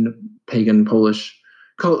in pagan Polish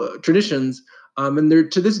traditions. And there,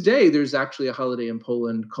 to this day, there's actually a holiday in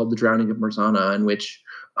Poland called the Drowning of Marzana, in which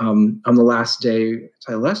on the last day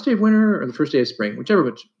of winter or the first day of spring, whichever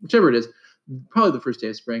it is, probably the first day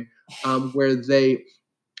of spring, where they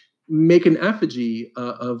make an effigy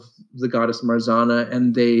of the goddess Marzana,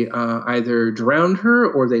 and they either drown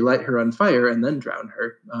her or they light her on fire and then drown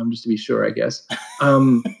her, just to be sure, I guess.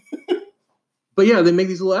 But yeah, they make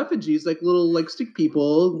these little effigies, like little stick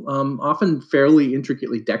people, often fairly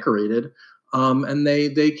intricately decorated, and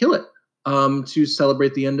they kill it to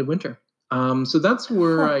celebrate the end of winter. So that's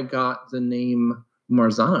where I got the name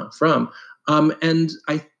Marzana from. And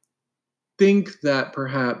I think that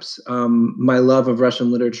perhaps my love of Russian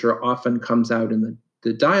literature often comes out in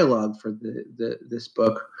the dialogue for this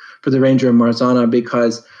book, for The Ranger of Marzana,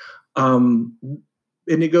 because, and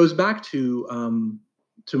it goes back to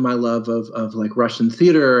my love of like Russian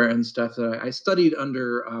theater and stuff. That I studied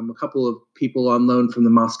under a couple of people on loan from the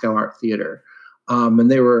Moscow Art Theater, and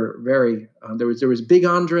they were very. There was Big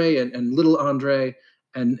Andre and Little Andre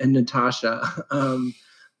and Natasha,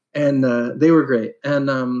 and they were great. And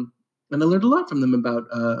I learned a lot from them about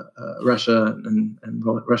Russia and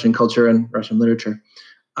Russian culture and Russian literature.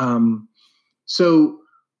 So,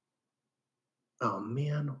 oh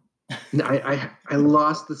man. I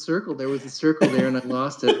lost the circle. There was a circle there, and I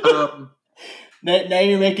lost it. Now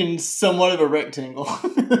you're making somewhat of a rectangle.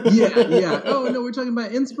 Yeah. Oh no, we're talking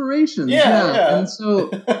about inspirations. Yeah. And so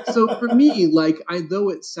for me, though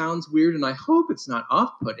it sounds weird, and I hope it's not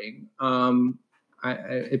off-putting.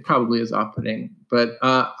 It probably is off-putting, but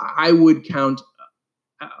I would count,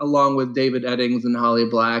 along with David Eddings and Holly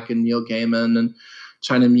Black and Neil Gaiman and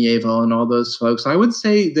China Mieville and all those folks, I would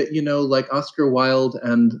say that, like Oscar Wilde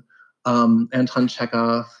and Anton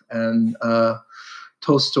Chekhov and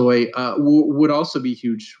Tolstoy would also be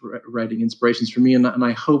huge writing inspirations for me, and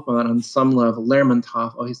I hope on some level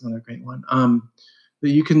Lermontov. Oh, he's another great one. That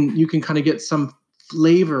you can kind of get some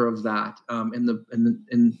flavor of that in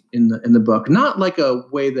the book, not like a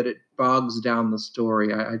way that it bogs down the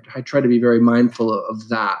story. I try to be very mindful of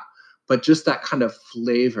that, but just that kind of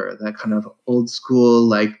flavor, that kind of old school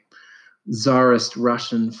like Tsarist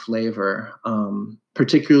Russian flavor,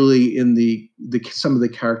 particularly in the some of the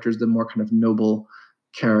characters, the more kind of noble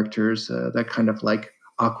characters, that kind of like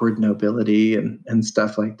awkward nobility and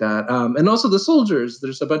stuff like that, and also the soldiers.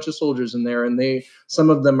 There's a bunch of soldiers in there, and some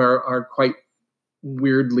of them are quite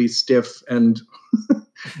weirdly stiff and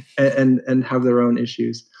and have their own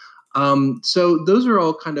issues. So those are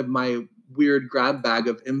all kind of my weird grab bag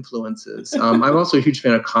of influences. I'm also a huge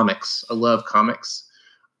fan of comics. I love comics.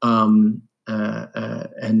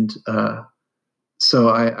 So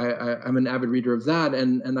I'm an avid reader of that,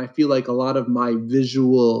 and I feel like a lot of my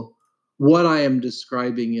visual, what I am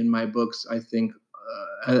describing in my books, I think,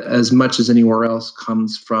 as much as anywhere else,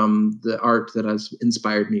 comes from the art that has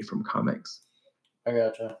inspired me from comics. I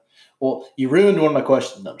gotcha. Well, you ruined one of my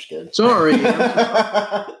questions. No, I'm just kidding. Sorry.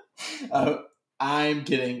 I'm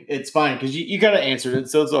kidding. It's fine because you kind of answered it,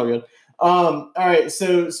 so it's all good. All right.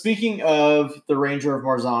 So speaking of The Ranger of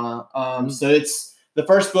Marzana, so it's the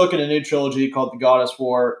first book in a new trilogy called The Goddess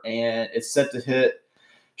War, and it's set to hit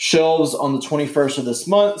shelves on the 21st of this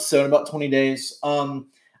month, so in about 20 days. I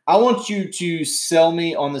want you to sell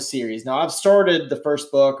me on the series. Now, I've started the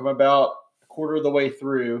first book. I'm about a quarter of the way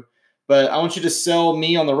through, but I want you to sell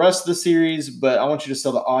me on the rest of the series, but I want you to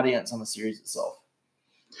sell the audience on the series itself.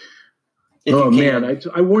 Oh man,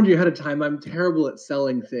 I warned you ahead of time. I'm terrible at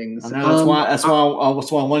selling things. I know, that's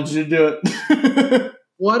why I wanted you to do it.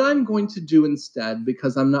 What I'm going to do instead,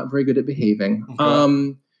 because I'm not very good at behaving,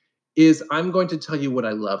 is I'm going to tell you what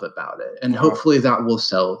I love about it, and hopefully that will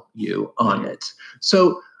sell you on it.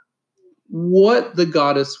 So what The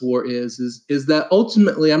Goddess War is that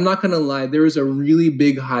ultimately, I'm not going to lie, there is a really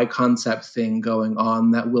big high concept thing going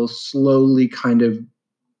on that will slowly kind of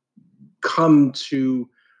come to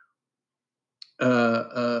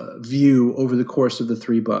view over the course of the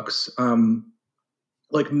 3 books,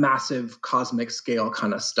 like massive cosmic scale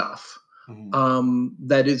kind of stuff,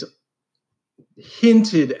 that is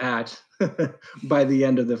hinted at by the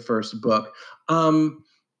end of the first book.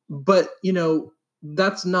 But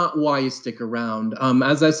that's not why you stick around.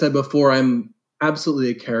 As I said before, I'm absolutely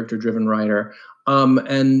a character-driven writer.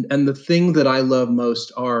 And the thing that I love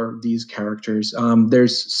most are these characters.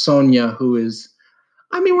 There's Sonia, who is,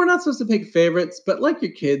 I mean, we're not supposed to pick favorites, but like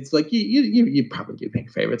your kids, like you probably do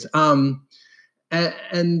pick favorites.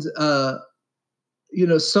 And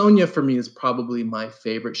Sonia for me is probably my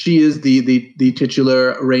favorite. She is the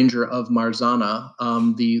titular ranger of Marzana,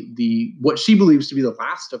 the what she believes to be the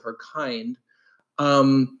last of her kind.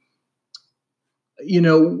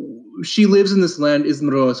 She lives in this land,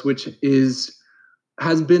 Izmaros, which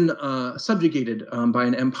has been subjugated by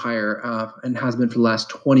an empire and has been for the last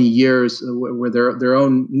 20 years, where their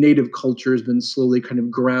own native culture has been slowly kind of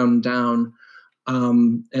ground down,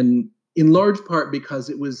 and in large part because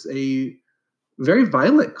it was a very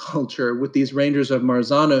violent culture with these rangers of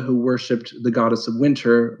Marzana who worshipped the goddess of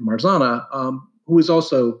winter, Marzana, who is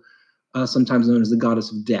also sometimes known as the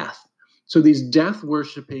goddess of death. So these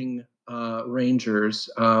death-worshipping rangers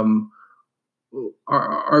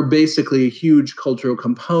are basically a huge cultural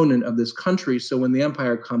component of this country. So when the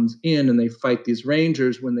Empire comes in and they fight these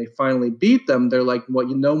rangers, when they finally beat them, they're like, "Well,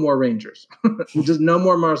 no more rangers, just no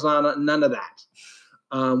more Marzana, none of that."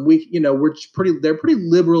 They're pretty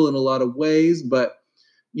liberal in a lot of ways, but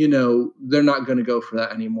they're not going to go for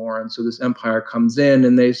that anymore. And so this empire comes in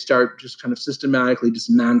and they start just kind of systematically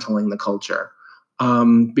dismantling the culture,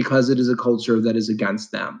 because it is a culture that is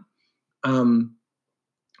against them.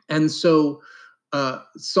 And so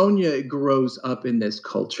Sonia grows up in this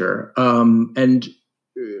culture, and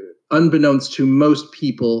unbeknownst to most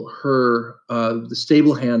people, the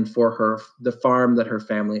stable hand for her, the farm that her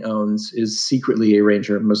family owns, is secretly a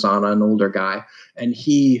ranger of Marzana, an older guy, and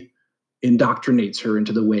he indoctrinates her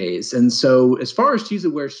into the ways. And so as far as she's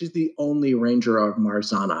aware, she's the only ranger of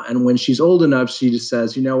Marzana. And when she's old enough, she just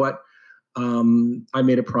says, "You know what? I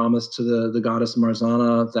made a promise to the goddess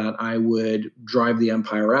Marzana that I would drive the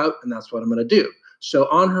empire out, and that's what I'm going to do." So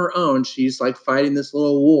on her own, she's like fighting this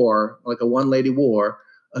little war, like a one-lady war,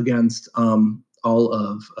 against all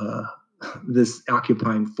of this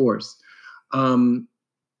occupying force.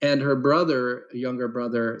 And her brother, a younger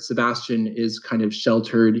brother, Sebastian, is kind of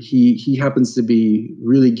sheltered. He happens to be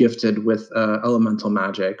really gifted with elemental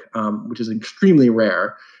magic, which is extremely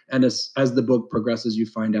rare. And as the book progresses, you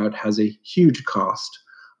find out has a huge cost.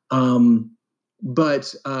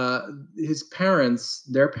 But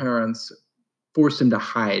their parents, forced him to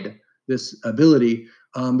hide this ability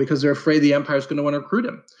because they're afraid the Empire is going to want to recruit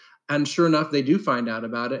him. And sure enough, they do find out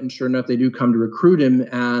about it. And sure enough, they do come to recruit him.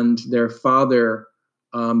 And their father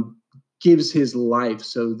gives his life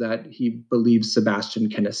so that he believes Sebastian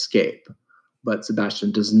can escape. But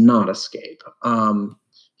Sebastian does not escape.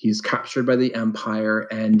 He's captured by the Empire,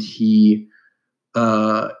 and he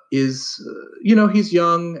he's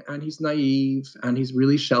young and he's naive and he's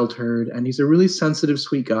really sheltered and he's a really sensitive,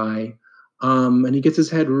 sweet guy. And he gets his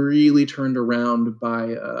head really turned around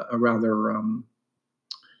by a rather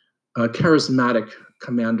charismatic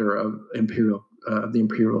commander of the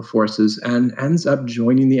Imperial forces, and ends up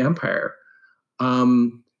joining the Empire.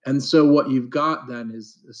 And so what you've got then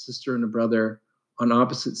is a sister and a brother on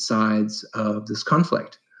opposite sides of this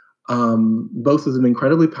conflict. Both of them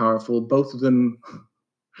incredibly powerful, both of them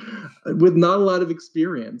with not a lot of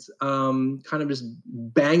experience, kind of just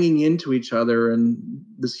banging into each other, and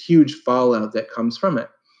this huge fallout that comes from it.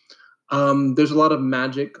 There's a lot of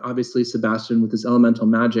magic, obviously Sebastian with his elemental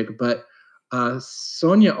magic, but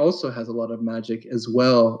Sonia also has a lot of magic as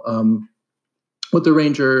well. What the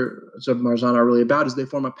Rangers of Marzana are really about is they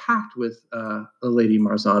form a pact with the Lady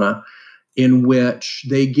Marzana, in which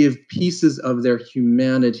they give pieces of their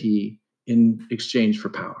humanity in exchange for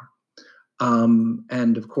power.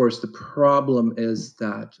 And of course, the problem is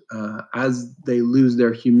that as they lose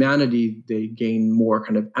their humanity, they gain more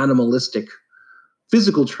kind of animalistic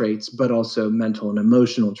physical traits, but also mental and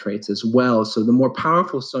emotional traits as well. So the more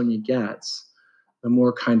powerful Sonia gets, the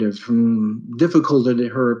more kind of difficult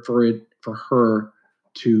for her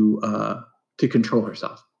to control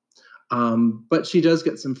herself. But she does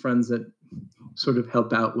get some friends that sort of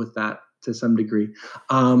help out with that to some degree.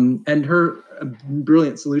 And her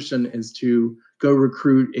brilliant solution is to go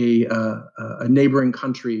recruit a neighboring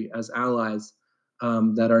country as allies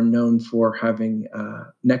that are known for having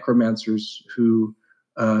necromancers who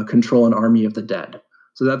control an army of the dead.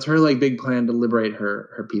 So that's her like big plan to liberate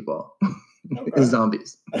her people. Okay.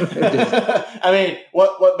 Zombies. I mean,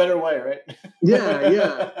 what better way, right?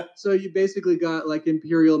 Yeah. So you basically got like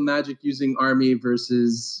Imperial magic using army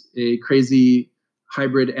versus a crazy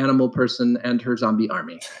hybrid animal person and her zombie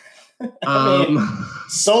army.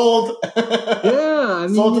 Sold. Yeah,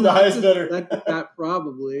 sold to the highest bidder. That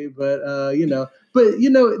probably, but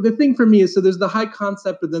the thing for me is, so there's the high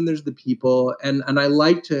concept, but then there's the people, and I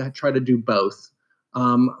like to try to do both.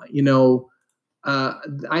 I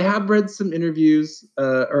have read some interviews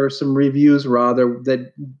or some reviews rather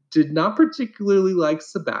that did not particularly like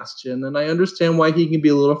Sebastian, and I understand why he can be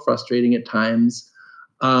a little frustrating at times.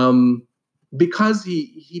 because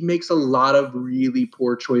he makes a lot of really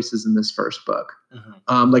poor choices in this first book,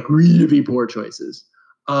 like really poor choices.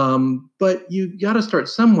 But you got to start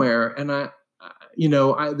somewhere, and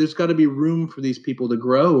there's got to be room for these people to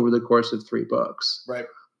grow over the course of 3 books. Right.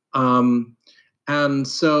 And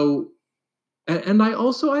so, and I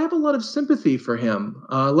have a lot of sympathy for him,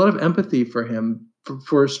 a lot of empathy for him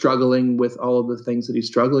for struggling with all of the things that he's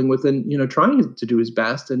struggling with, and trying to do his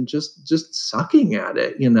best and just sucking at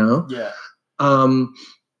it. Yeah.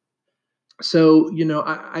 So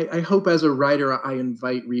I hope as a writer I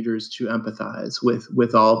invite readers to empathize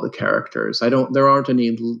with all the characters. There aren't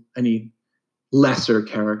any lesser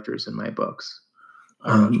characters in my books.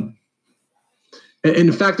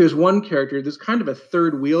 In fact, there's one character. There's kind of a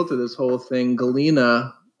third wheel to this whole thing.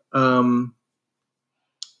 Galina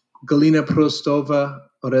Prostova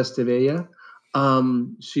Oresteveya.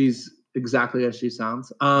 She's exactly as she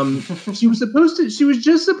sounds. She was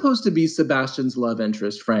just supposed to be Sebastian's love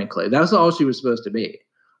interest. Frankly, that's all she was supposed to be.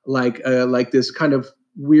 Like this kind of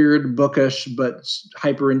weird, bookish but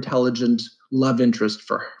hyper intelligent love interest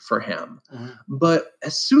for him. But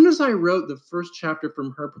as soon as I wrote the first chapter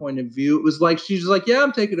from her point of view, it was like she's like, yeah,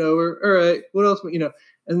 I'm taking over. All right, what else? And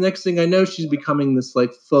the next thing I know, she's becoming this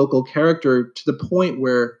like focal character to the point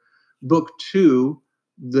where book 2,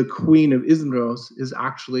 the Queen of Ismros, is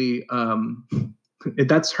actually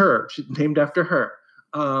that's her. She's named after her.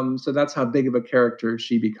 So that's how big of a character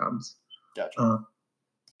she becomes. Gotcha.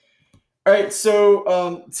 All right,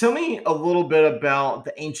 so tell me a little bit about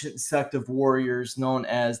the ancient sect of warriors known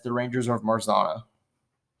as the Rangers of Marzana.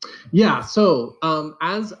 Yeah, so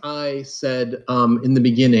as I said in the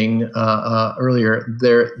beginning earlier,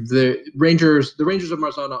 the Rangers of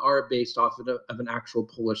Marzana are based off of an actual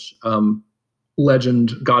Polish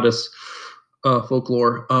legend, goddess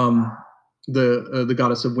folklore. The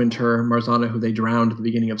goddess of winter, Marzana, who they drowned at the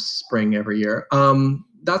beginning of spring every year.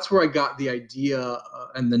 That's where I got the idea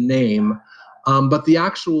and the name. But the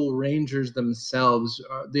actual Rangers themselves,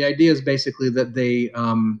 the idea is basically that they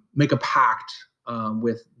make a pact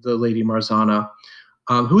with the Lady Marzana,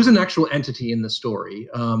 who is an actual entity in the story.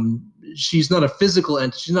 She's not a physical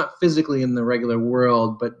entity. She's not physically in the regular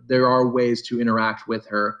world, but there are ways to interact with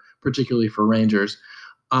her, particularly for Rangers.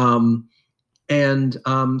 So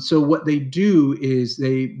what they do is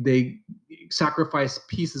they sacrifice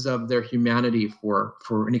pieces of their humanity for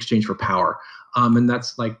in exchange for power, and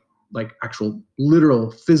that's like actual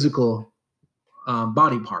literal physical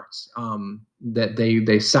body parts that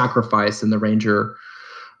they sacrifice, and the Ranger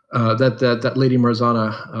that Lady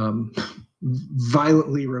Marzana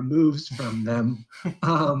violently removes from them,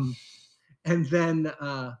 and then.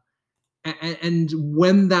 And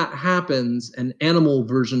when that happens, an animal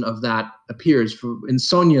version of that appears. In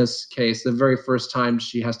Sonia's case, the very first time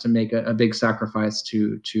she has to make a big sacrifice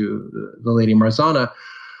to the Lady Marzana,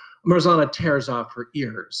 Marzana tears off her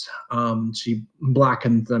ears. She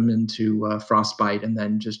blackens them into frostbite and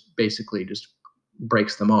then just basically just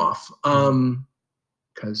breaks them off.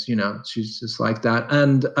 Because she's just like that.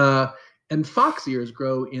 And fox ears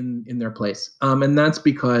grow in their place. And that's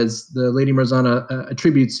because the Lady Marzana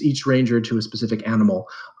attributes each ranger to a specific animal.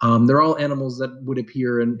 They're all animals that would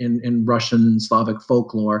appear in Russian and Slavic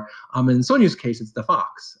folklore. In Sonia's case, it's the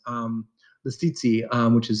fox, the tsitsi,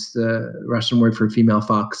 which is the Russian word for female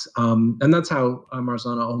fox. And that's how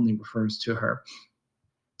Marzana only refers to her.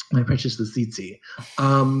 My precious tsitsi.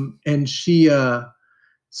 And she...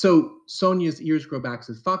 So Sonia's ears grow back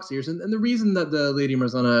as fox ears, and the reason that the Lady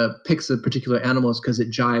Marzana picks a particular animal is because it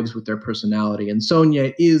jives with their personality. And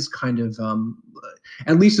Sonia is kind of,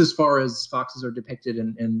 at least as far as foxes are depicted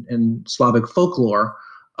in Slavic folklore,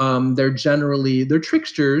 they're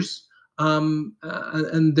tricksters, and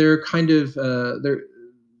they're kind of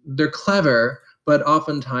they're clever, but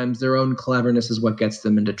oftentimes their own cleverness is what gets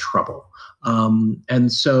them into trouble. And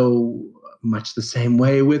so. Much the same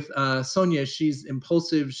way with Sonia. She's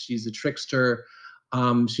impulsive. She's a trickster.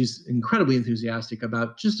 She's incredibly enthusiastic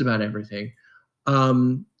about just about everything.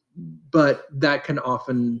 But that can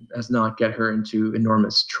often as not get her into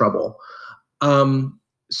enormous trouble.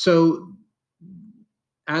 So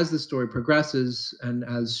as the story progresses and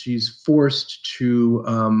as she's forced to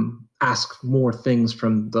ask more things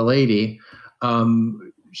from the lady,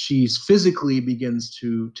 she physically begins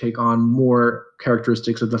to take on more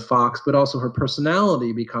characteristics of the fox, but also her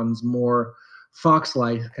personality becomes more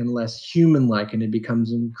fox-like and less human-like, and it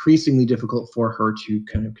becomes increasingly difficult for her to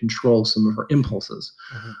kind of control some of her impulses.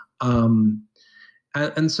 I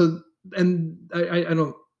don't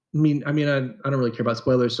really care about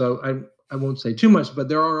spoilers, so I won't say too much. But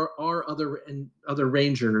there are other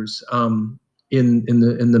rangers in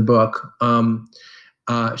the book.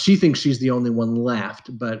 She thinks she's the only one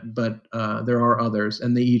left, but there are others,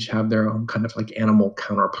 and they each have their own kind of like animal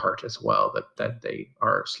counterpart as well that they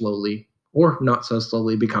are slowly or not so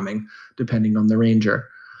slowly becoming, depending on the ranger.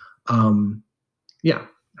 Yeah,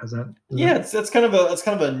 how's that? Yeah, that's kind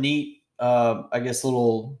of a neat, I guess,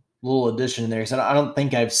 little addition in there. So I don't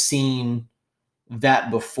think I've seen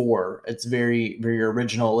that before. It's very very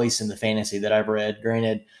original, at least in the fantasy that I've read.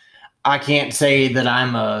 Granted, I can't say that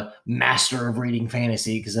I'm a master of reading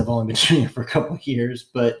fantasy because I've only been doing it for a couple of years,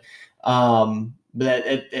 but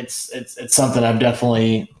it's something I've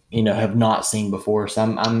definitely have not seen before. So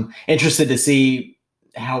I'm interested to see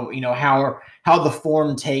how how the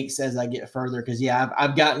form takes as I get further, because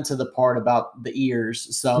I've gotten to the part about the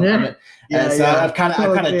ears, so I've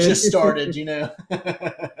kind of just started.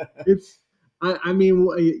 It's I mean,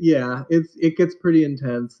 yeah, it gets pretty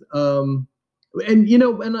intense. And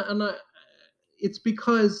it's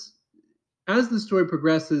because as the story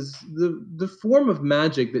progresses, the form of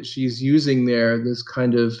magic that she's using there, this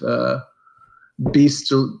kind of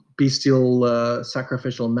bestial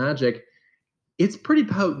sacrificial magic, it's pretty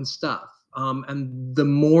potent stuff. And the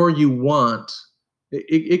more you want,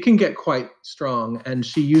 it can get quite strong, and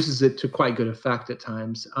she uses it to quite good effect at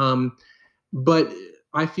times. But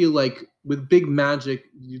I feel like with big magic,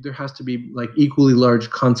 there has to be like equally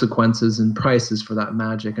large consequences and prices for that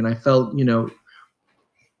magic. And I felt,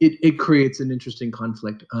 it creates an interesting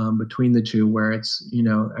conflict between the two, where it's,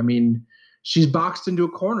 I mean, she's boxed into a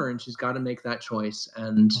corner and she's got to make that choice.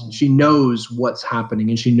 And she knows what's happening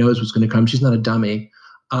and she knows what's going to come. She's not a dummy.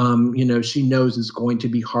 She knows it's going to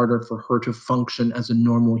be harder for her to function as a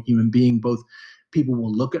normal human being. Both people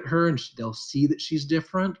will look at her and they'll see that she's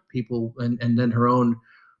different. People, and then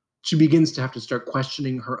she begins to have to start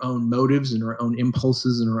questioning her own motives and her own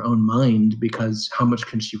impulses and her own mind, because how much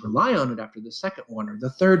can she rely on it after the second one or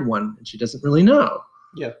the third one? And she doesn't really know.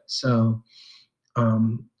 Yeah. So,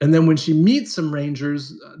 and then when she meets some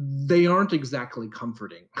rangers, they aren't exactly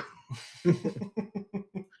comforting.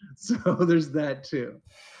 So there's that too.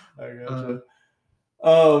 I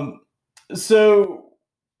gotcha. So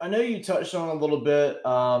I know you touched on a little bit,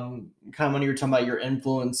 kind of when you were talking about your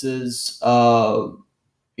influences,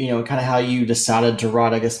 kind of how you decided to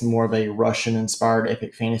write, I guess, more of a Russian-inspired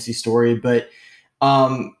epic fantasy story. But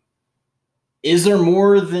is there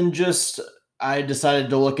more than just I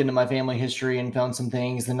decided to look into my family history and found some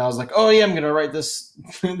things, and I was like, oh yeah, I'm going to write this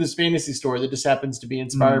this fantasy story that just happens to be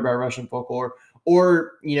inspired by Russian folklore?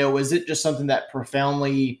 Or, is it just something that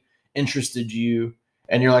profoundly interested you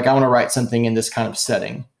and you're like, I want to write something in this kind of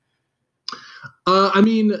setting? I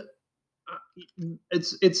mean,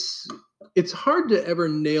 it's hard to ever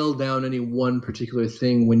nail down any one particular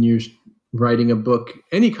thing when you're writing a book,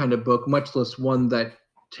 any kind of book, much less one that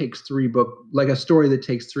takes like a story that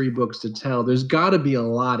takes 3 books to tell. There's got to be a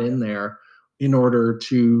lot in there in order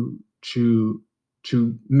to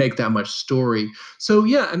make that much story. So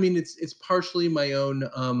yeah, I mean, it's partially my own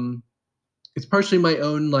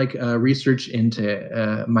like research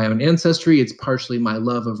into my own ancestry. It's partially my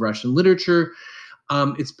love of Russian literature.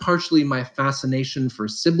 It's partially my fascination for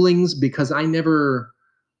siblings, because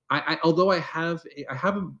although I have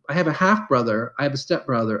a half brother, I have a step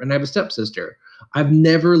brother, and I have a stepsister, I've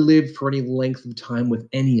never lived for any length of time with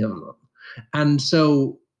any of them. And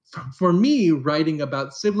so for me, writing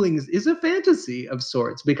about siblings is a fantasy of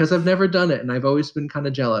sorts, because I've never done it, and I've always been kind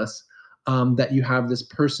of jealous that you have this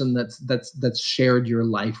person that's shared your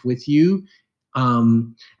life with you.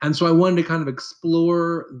 And so I wanted to kind of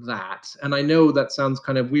explore that. And I know that sounds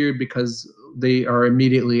kind of weird because they are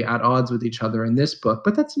immediately at odds with each other in this book,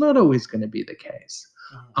 but that's not always going to be the case.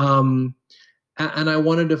 And I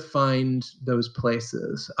wanted to find those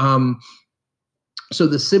places. So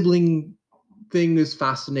the sibling thing is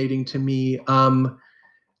fascinating to me.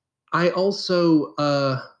 I also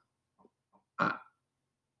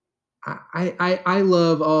I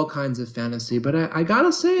love all kinds of fantasy, but I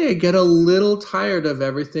gotta say I get a little tired of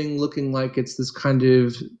everything looking like it's this kind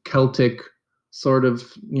of Celtic sort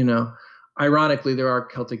of, ironically there are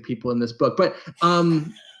Celtic people in this book, but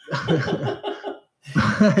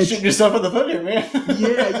shoot yourself in the foot here, man.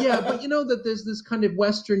 yeah, but that there's this kind of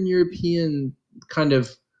Western European kind of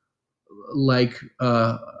like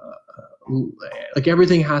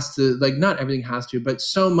everything has to, like, not everything has to, but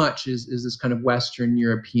so much is this kind of Western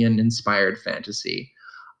European inspired fantasy.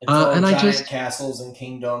 And I just castles and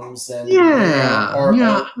kingdoms and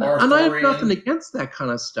and I have nothing against that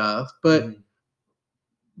kind of stuff, but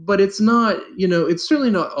but it's not, it's certainly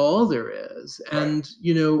not all there is. And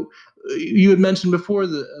you had mentioned before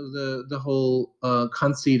the whole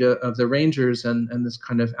conceit of the Rangers and this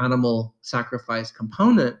kind of animal sacrifice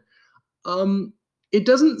component. it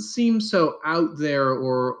doesn't seem so out there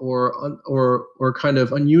or kind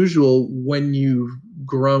of unusual when you've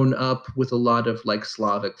grown up with a lot of like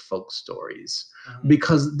Slavic folk stories,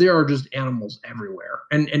 because there are just animals everywhere.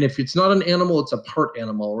 And if it's not an animal, it's a part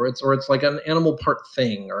animal, or it's like an animal part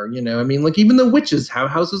thing, or I mean, like even the witches have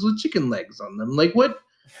houses with chicken legs on them. Like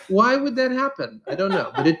why would that happen? I don't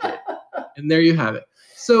know, but it did. And there you have it.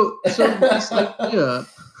 So this idea,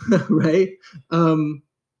 right?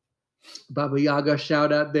 Baba Yaga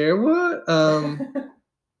shout out there. What?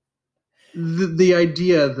 The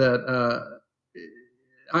idea that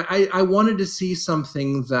I wanted to see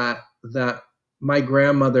something that my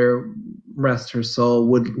grandmother, rest her soul,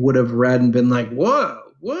 would have read and been like, whoa,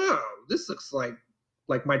 this looks like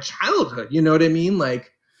my childhood. You know what I mean?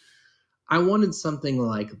 Like, I wanted something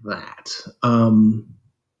like that.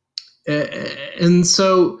 And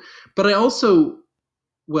so, but I also,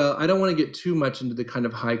 well, I don't want to get too much into the kind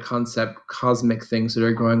of high concept cosmic things that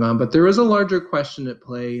are going on, but there is a larger question at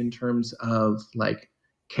play in terms of like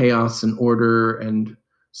chaos and order and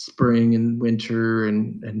spring and winter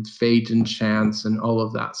and fate and chance and all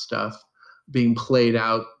of that stuff being played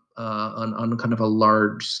out on kind of a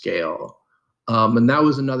large scale. And that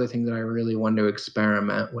was another thing that I really wanted to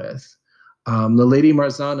experiment with. The Lady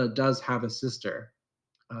Marzana does have a sister,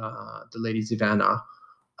 the Lady Zivana,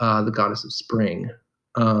 the goddess of spring.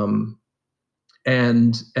 And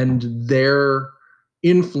their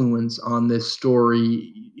influence on this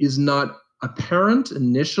story is not apparent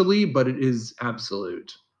initially, but it is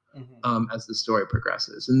absolute as the story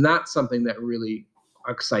progresses. And that's something that really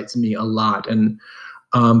excites me a lot. And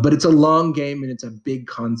but it's a long game and it's a big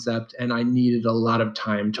concept, and I needed a lot of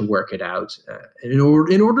time to work it out in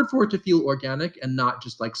order for it to feel organic and not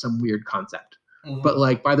just like some weird concept. But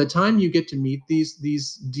like by the time you get to meet these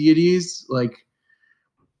deities, like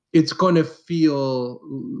it's going to feel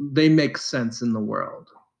they make sense in the world.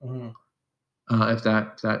 If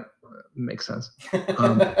that makes sense.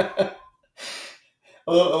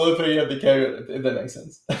 I love how you have the caveat, if that makes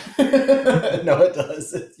sense. No, it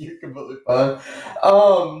does. You're completely fine.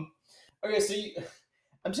 Okay, so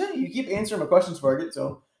I'm telling you, you keep answering my questions before I get to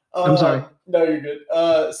them. I'm sorry. No, you're good.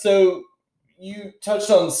 So you touched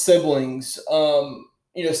on siblings.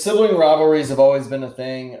 Sibling rivalries have always been a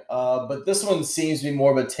thing, but this one seems to be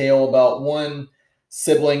more of a tale about one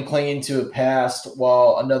sibling clinging to a past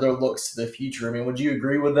while another looks to the future. I mean, would you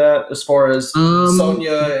agree with that as far as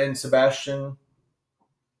Sonia and Sebastian?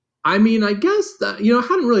 I mean, I guess that, I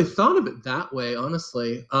hadn't really thought of it that way,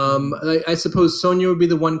 honestly. I suppose Sonia would be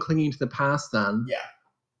the one clinging to the past then. Yeah.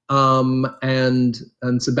 And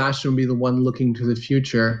Sebastian would be the one looking to the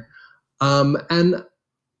future. And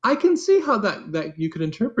I can see how that you could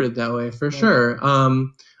interpret it that way for sure.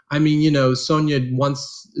 I mean, Sonia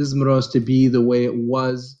wants Izmaros to be the way it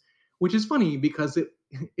was, which is funny because it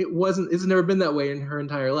wasn't. It's never been that way in her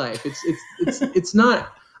entire life. It's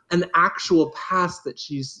not an actual past that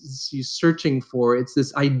she's searching for. It's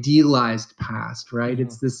this idealized past, right?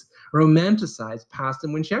 It's this romanticized past.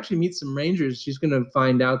 And when she actually meets some rangers, she's going to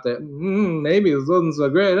find out that maybe it wasn't so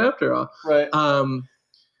great after all. Right.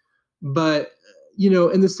 But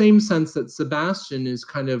in the same sense that Sebastian is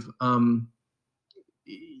kind of,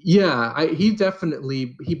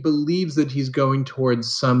 he believes that he's going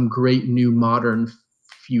towards some great new modern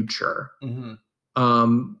future.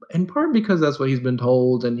 In part because that's what he's been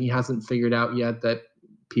told, and he hasn't figured out yet that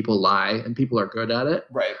people lie and people are good at it.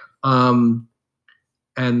 Right.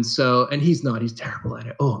 And he's terrible at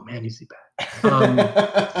it. Oh man, is he bad?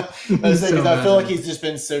 I feel like he's just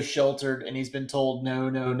been so sheltered, and he's been told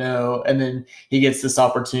no, and then he gets this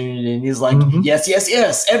opportunity, and he's like,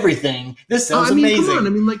 yes, everything. This sounds amazing. Come on. I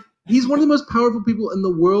mean, like, he's one of the most powerful people in the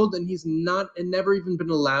world, and he's never even been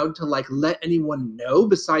allowed to like let anyone know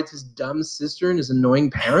besides his dumb sister and his annoying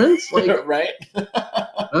parents. Like, right?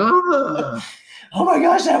 Oh my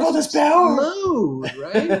gosh, I have all this power. No,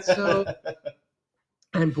 right? So.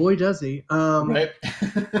 And boy, does he. Right.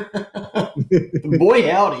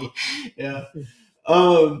 Boy, howdy. Yeah.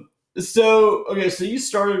 So you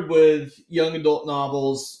started with young adult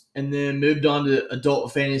novels and then moved on to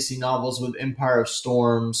adult fantasy novels with Empire of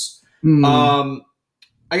Storms. I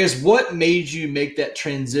guess what made you make that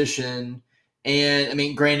transition? And I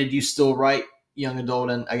mean, granted, you still write young adult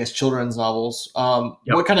and I guess children's novels.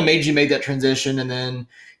 What kind of made you make that transition? And then,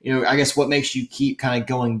 I guess what makes you keep kind of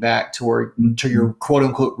going back to your quote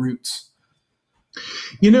unquote roots?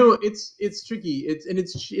 It's tricky.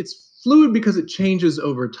 It's fluid because it changes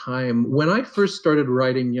over time. When I first started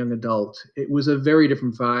writing young adult, it was a very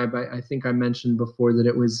different vibe. I think I mentioned before that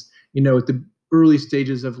it was, at the early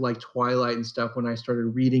stages of like Twilight and stuff when I started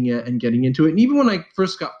reading it and getting into it. And even when I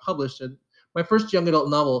first got published, my first young adult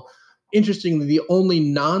novel, interestingly, the only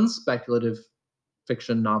non-speculative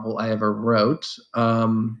fiction novel I ever wrote,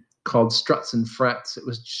 called Struts and Frets. It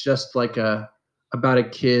was just like about a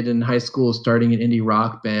kid in high school starting an indie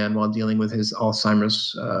rock band while dealing with his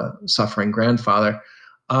Alzheimer's suffering grandfather.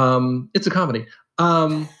 It's a comedy.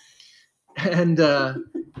 And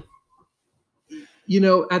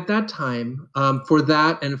at that time, for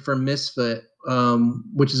that and for Misfit,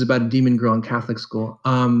 which is about a demon girl in Catholic school,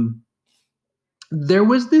 there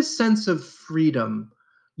was this sense of freedom.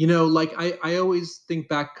 Like I always think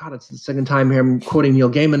back, God, it's the second time here I'm quoting Neil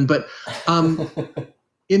Gaiman, but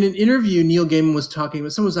in an interview, Neil Gaiman was talking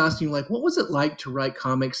about, someone was asking, like, what was it like to write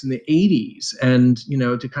comics in the 80s and,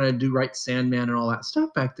 to kind of write Sandman and all that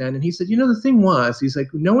stuff back then? And he said, the thing was, he's like,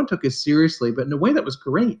 no one took us seriously, but in a way that was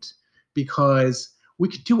great because we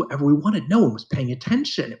could do whatever we wanted. No one was paying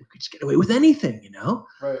attention. We could just get away with anything,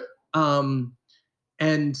 Right.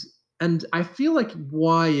 And I feel like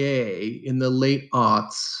YA in the late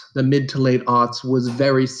aughts, the mid to late aughts, was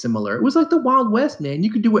very similar. It was like the Wild West, man. You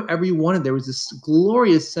could do whatever you wanted. There was this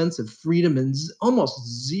glorious sense of freedom and almost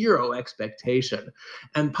zero expectation.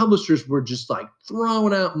 And publishers were just like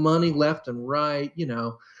throwing out money left and right.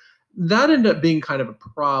 That ended up being kind of a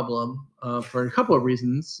problem for a couple of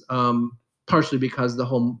reasons. Partially because the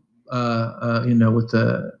whole,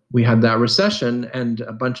 we had that recession and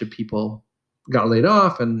a bunch of people got laid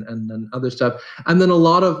off and other stuff. And then a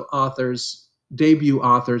lot of authors, debut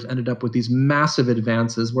authors, ended up with these massive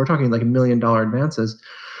advances. We're talking like $1 million advances.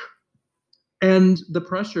 And the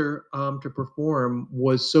pressure to perform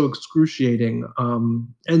was so excruciating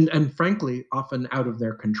and frankly, often out of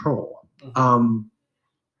their control.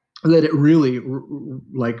 That it really,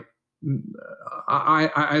 like, I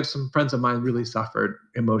have some friends of mine really suffered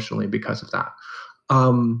emotionally because of that.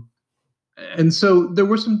 And so there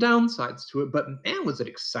were some downsides to it, but man, was it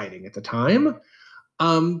exciting at the time.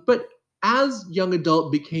 But as young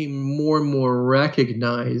adult became more and more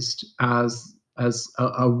recognized as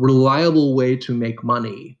a reliable way to make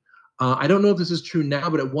money, I don't know if this is true now,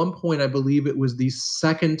 but at one point I believe it was the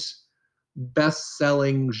second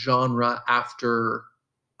best-selling genre after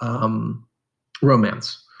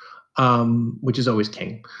romance, which is always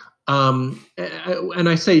king. And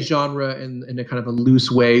I say genre in a kind of a loose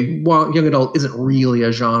way. Well, young adult isn't really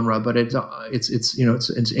a genre, but it's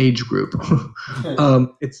age group.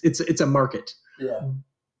 It's a market. Yeah.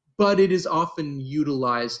 But it is often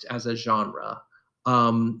utilized as a genre.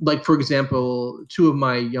 Like, for example, 2 of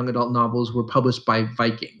my young adult novels were published by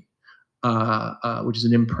Viking, which is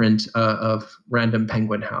an imprint of Random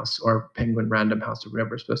Penguin House or Penguin Random House or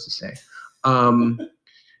whatever it's supposed to say.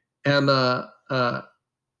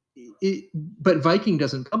 But Viking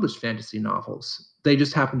doesn't publish fantasy novels. They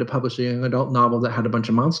just happened to publish a young adult novel that had a bunch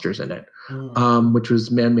of monsters in it, which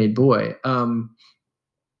was Man-Made Boy.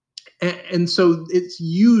 And so it's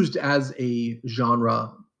used as a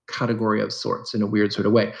genre category of sorts in a weird sort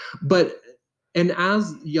of way. And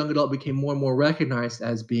as young adult became more and more recognized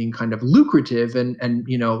as being kind of lucrative and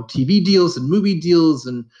TV deals and movie deals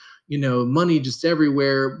and money just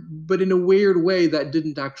everywhere, but in a weird way that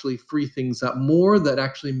didn't actually free things up more, that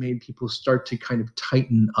actually made people start to kind of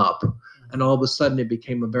tighten up. And all of a sudden it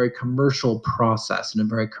became a very commercial process and a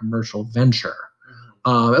very commercial venture.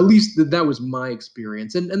 At least that was my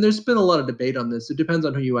experience. And there's been a lot of debate on this. It depends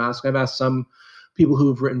on who you ask. I've asked some people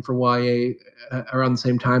who've written for YA around the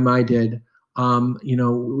same time I did,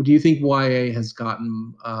 do you think YA has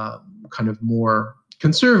gotten kind of more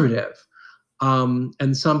conservative?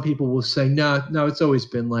 And some people will say, no, it's always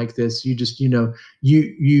been like this. You just, you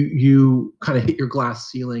kind of hit your glass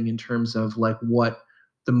ceiling in terms of like what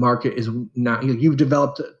the market is now. You've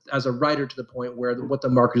developed as a writer to the point where what the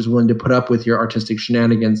market is willing to put up with your artistic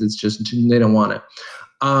shenanigans, it's just, they don't want it.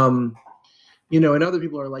 And other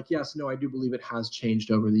people are like, yes, no, I do believe it has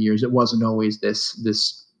changed over the years. It wasn't always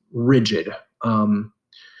this rigid.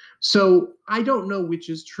 So I don't know which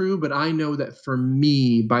is true, but I know that for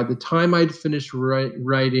me, by the time I'd finished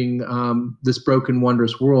writing This Broken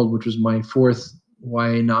Wondrous World, which was my 4th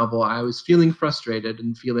YA novel, I was feeling frustrated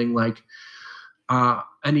and feeling like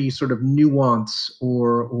any sort of nuance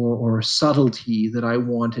or subtlety that I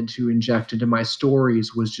wanted to inject into my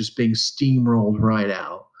stories was just being steamrolled right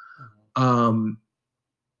out.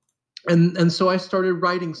 And so I started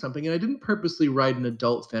writing something, and I didn't purposely write an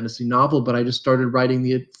adult fantasy novel, but I just started writing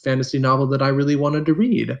the fantasy novel that I really wanted to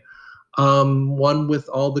read. One with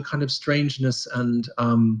all the kind of strangeness and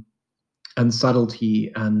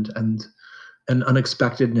subtlety and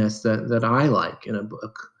unexpectedness that I like in a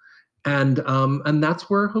book. And that's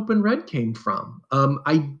where Hope and Red came from.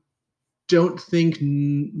 I don't think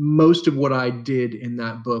most of what I did in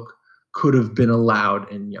that book could have been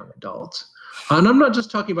allowed in young adult. And I'm not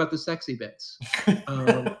just talking about the sexy bits,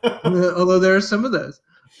 although there are some of those.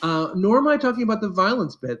 Nor am I talking about the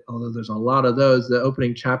violence bit, although there's a lot of those. The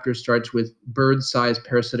opening chapter starts with bird-sized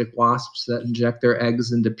parasitic wasps that inject their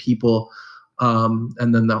eggs into people, and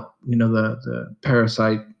then the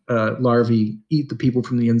parasite larvae eat the people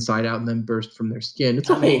from the inside out and then burst from their skin. It's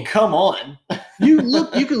come on. You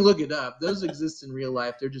can look it up. Those exist in real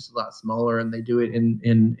life. They're just a lot smaller, and they do it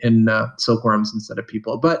in silkworms instead of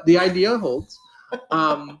people. But the idea holds.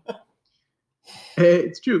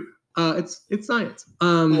 It's true. It's science.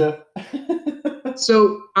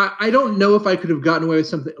 So I don't know if I could have gotten away with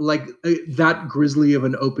something like that grisly of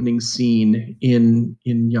an opening scene in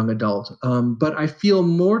young adult. But I feel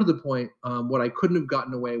more to the point, what I couldn't have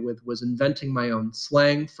gotten away with was inventing my own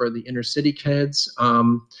slang for the inner city kids.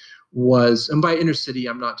 And by inner city,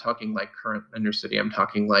 I'm not talking like current inner city. I'm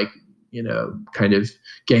talking like, kind of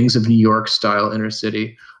Gangs of New York style inner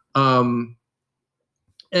city.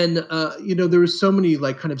 There were so many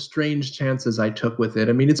like kind of strange chances I took with it.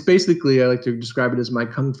 I mean, it's basically, I like to describe it as my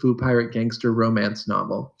kung fu pirate gangster romance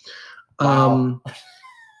novel. Wow.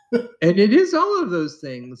 And it is all of those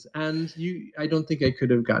things. And I don't think I could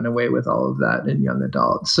have gotten away with all of that in young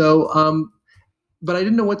adult. So, but I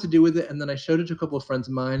didn't know what to do with it. And then I showed it to a couple of friends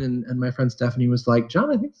of mine, and my friend Stephanie was like,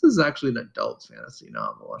 John, I think this is actually an adult fantasy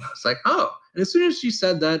novel. And I was like, oh. And as soon as she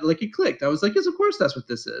said that, like, it clicked. I was like, yes, of course that's what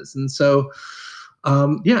this is. And so,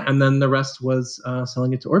 and then the rest was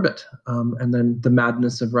selling it to Orbit. And then the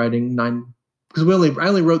madness of writing 9, because I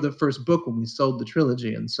only wrote the first book when we sold the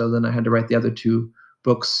trilogy. And so then I had to write the other 2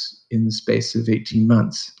 books in the space of 18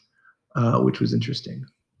 months, which was interesting.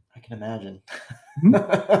 I can imagine.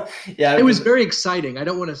 Yeah, it was very exciting. I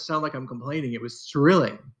don't want to sound like I'm complaining. It was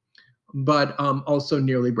thrilling, but also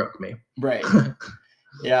nearly broke me. Right.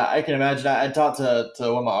 Yeah, I can imagine. I talked to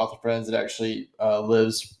one of my author friends that actually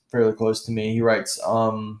lives fairly close to me. He writes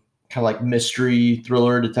kind of like mystery,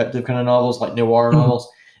 thriller, detective kind of novels, like noir novels.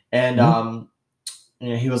 And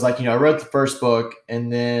he was like, I wrote the first book,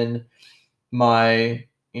 and then my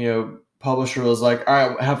publisher was like, all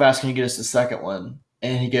right, how fast can you get us the second one?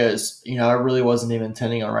 And he goes, I really wasn't even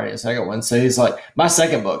intending on writing a second one. So he's like, my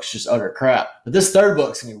second book's just utter crap, but this third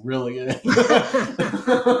book's going to be really good.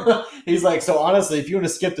 He's like, so honestly, if you want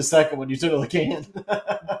to skip the second one, you totally can.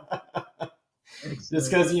 Just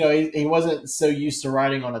because, he wasn't so used to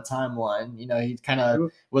writing on a timeline. He kind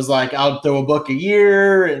of was like, I'll throw a book a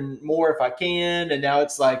year and more if I can. And now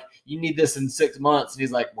it's like, you need this in 6 months. And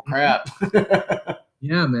he's like, well, crap.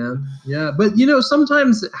 Yeah, man. Yeah. But,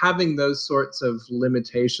 sometimes having those sorts of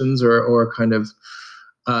limitations or kind of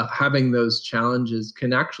having those challenges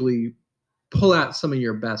can actually pull out some of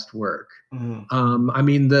your best work. I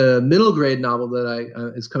mean, the middle grade novel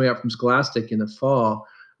that is coming out from Scholastic in the fall,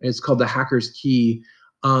 it's called The Hacker's Key.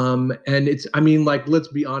 And it's, let's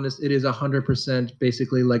be honest, it is 100%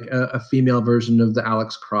 basically like a female version of the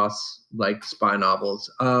Alex Cross, like, spy novels.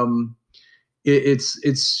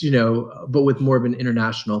 It's but with more of an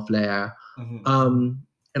international flair, and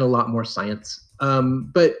a lot more science.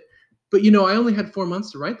 But I only had 4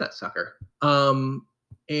 months to write that sucker.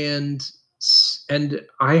 And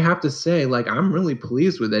I have to say, like, I'm really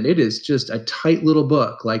pleased with it. It is just a tight little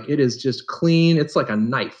book. Like, it is just clean. It's like a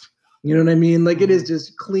knife. You know what I mean? Like, it is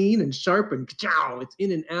just clean and sharp and ka-chow. It's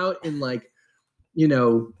in and out in like,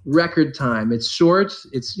 record time. It's short.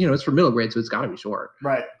 It's, it's for middle grade, so it's got to be short.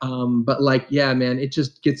 Right. But like, yeah, man, it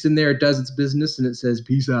just gets in there, it does its business, and it says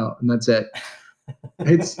peace out, and that's it.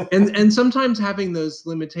 It's and sometimes having those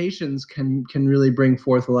limitations can really bring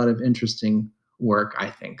forth a lot of interesting work, I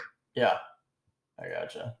think. Yeah, I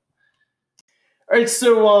gotcha. All right,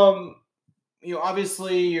 so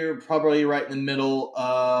obviously you're probably right in the middle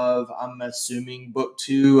of, I'm assuming, book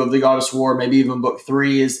 2 of The Goddess War, maybe even book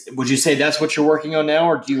 3. Would you say that's what you're working on now,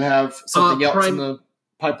 or do you have something else in the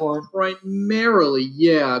pipeline? Primarily,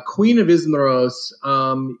 yeah. Queen of Ismaros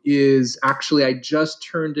is actually, I just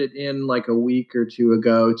turned it in like a week or 2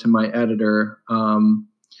 ago to my editor,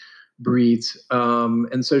 Breet.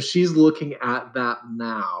 And so she's looking at that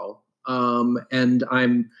now. And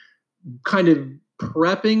I'm kind of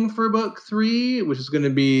prepping for book 3, which is going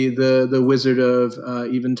to be the Wizard of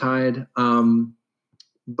Eventide.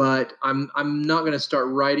 But I'm not going to start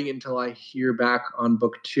writing until I hear back on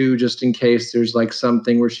book 2, just in case there's like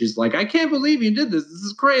something where she's like, I can't believe you did this. This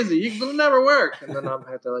is crazy. It'll never work. And then I'll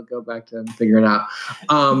have to like go back to and figure it out.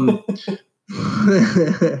 I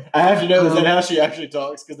have to know, is that how she actually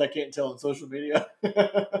talks? Because I can't tell on social media.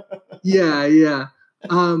 Yeah.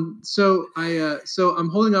 So I'm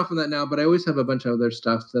holding off on that now, but I always have a bunch of other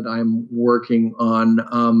stuff that I'm working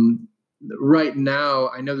on. right now,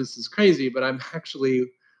 I know this is crazy, but I'm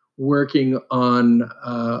actually working on,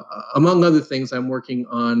 among other things, I'm working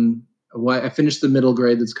on why I finished the middle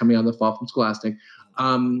grade that's coming out in the fall from Scholastic.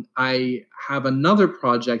 I have another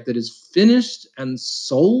project that is finished and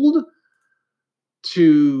sold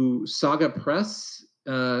to Saga Press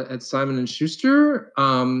at Simon and Schuster,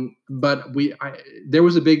 but there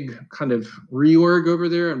was a big kind of reorg over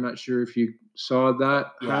there. I'm not sure if you saw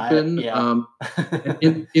that happen.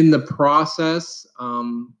 In the process,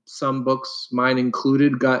 some books, mine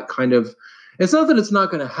included, got kind of. It's not that it's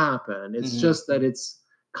not going to happen. It's just that it's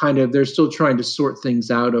kind of they're still trying to sort things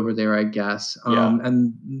out over there, I guess.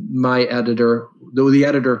 And my editor, though the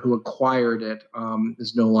editor who acquired it,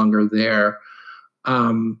 is no longer there.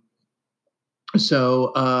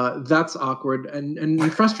 So that's awkward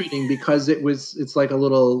and frustrating because it's like a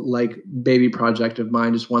little like baby project of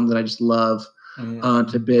mine, just one that I just love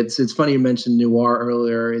to bits. It's funny you mentioned noir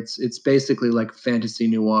earlier. It's basically like fantasy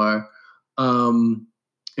noir. I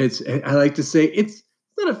like to say it's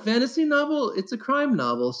not a fantasy novel, it's a crime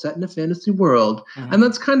novel set in a fantasy world. And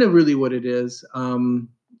that's kind of really what it is. But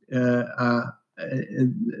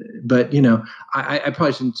I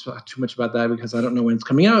probably shouldn't talk too much about that because I don't know when it's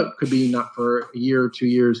coming out. Could be not for a year or 2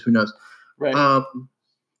 years, who knows. Right.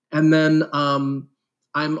 And then I'm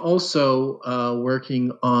also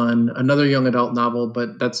working on another young adult novel,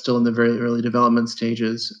 but that's still in the very early development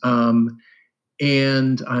stages. And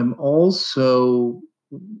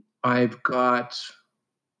I've got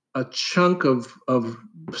a chunk of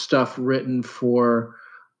stuff written for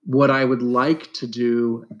what I would like to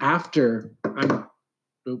do after I'm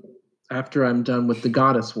done with the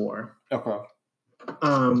Goddess War. Okay.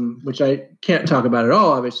 Which I can't talk about at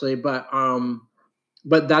all, obviously, but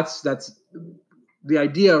that's the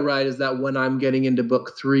idea, right? Is that when I'm getting into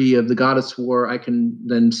book 3 of the Goddess War, I can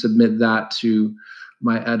then submit that to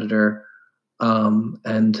my editor,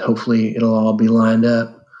 and hopefully it'll all be lined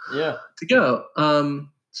up. To go.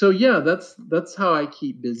 So yeah, that's how I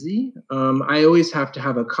keep busy. I always have to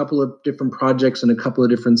have a couple of different projects and a couple of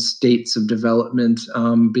different states of development,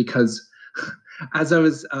 because as I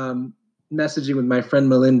was messaging with my friend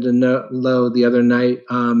Melinda Lowe the other night,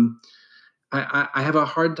 I have a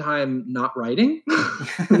hard time not writing.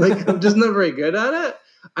 Like I'm just not very good at it.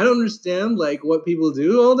 I don't understand like what people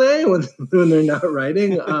do all day when they're not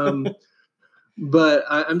writing. But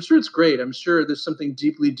I'm sure it's great. I'm sure there's something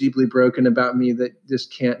deeply, deeply broken about me that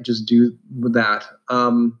just can't just do that.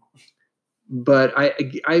 But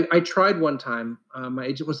I tried one time. My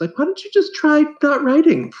agent was like, "Why don't you just try not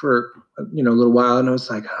writing for a little while?" And I was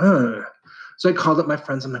like, "Huh." So I called up my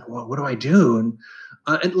friends. I'm like, "Well, what do I do?" And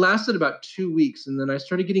it lasted about 2 weeks, and then I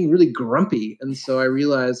started getting really grumpy, and so I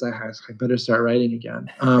realized I better start writing again.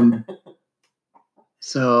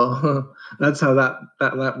 So that's how that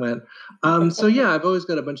went. So yeah, I've always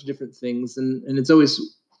got a bunch of different things, and it's always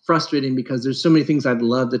frustrating because there's so many things I'd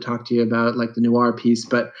love to talk to you about, like the noir piece,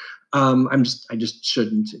 but I just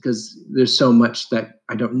shouldn't because there's so much that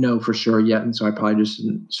I don't know for sure yet, and so I probably just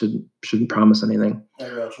shouldn't promise anything. I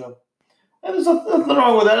gotcha. And there's nothing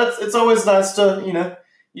wrong with that. It's always nice to you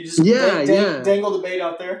just dangle the bait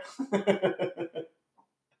out there.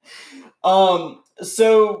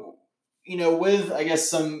 So. With I guess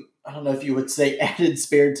some, I don't know if you would say added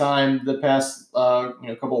spare time the past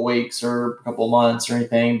couple of weeks or a couple of months or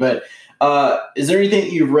anything, but is there anything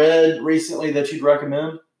that you've read recently that you'd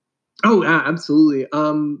recommend? Oh, absolutely.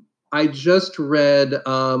 I just read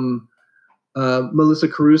Melissa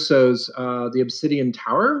Caruso's The Obsidian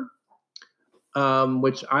Tower,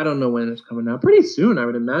 which I don't know when it's coming out. Pretty soon, I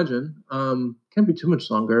would imagine. Can't be too much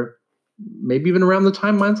longer. Maybe even around the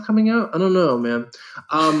time mine's coming out. I don't know, man.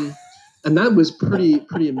 And that was pretty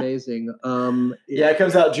amazing. It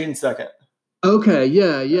comes out June 2nd. Okay,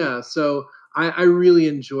 yeah. So I really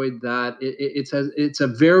enjoyed that. It's a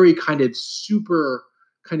very kind of super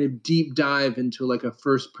kind of deep dive into like a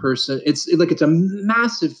first person. It's a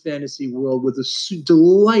massive fantasy world with a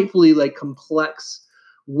delightfully like complex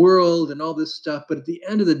world and all this stuff. But at the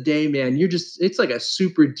end of the day, man, it's like a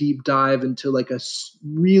super deep dive into like a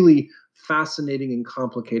really fascinating and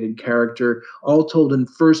complicated character, all told in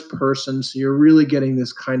first person. So you're really getting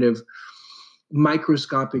this kind of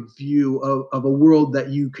microscopic view of a world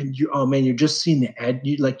that you're just seeing the edge.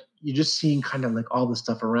 You're just seeing kind of like all the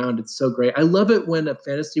stuff around. It's so great. I love it when a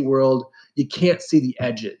fantasy world, you can't see the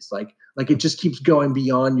edges. Like it just keeps going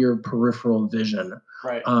beyond your peripheral vision.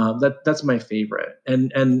 Right. That's my favorite.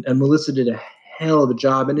 And Melissa did a hell of a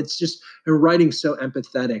job. And it's just her writing so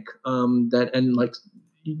empathetic,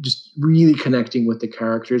 just really connecting with the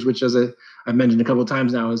characters, which, as I mentioned a couple of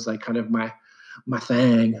times now, is like kind of my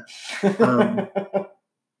thing.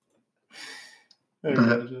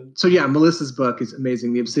 So yeah, Melissa's book is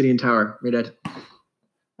amazing. The Obsidian Tower. Read it.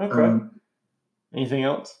 Okay. Anything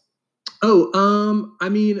else? There's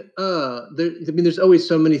always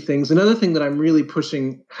so many things. Another thing that I'm really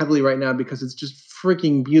pushing heavily right now because it's just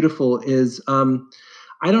freaking beautiful is I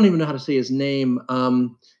don't even know how to say his name.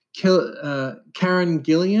 Kieran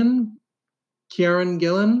Gillen.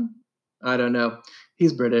 I don't know.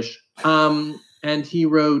 He's British. And he's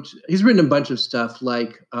written a bunch of stuff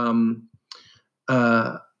like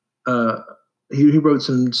he wrote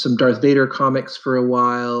some Darth Vader comics for a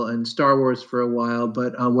while and Star Wars for a while.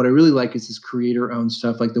 But what I really like is his creator-owned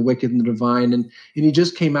stuff like The Wicked and the Divine. And he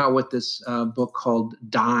just came out with this book called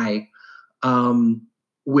Die,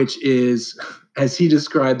 which is, as he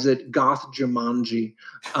describes it, goth Jumanji.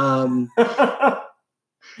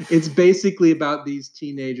 It's basically about these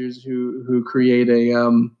teenagers who create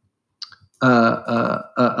a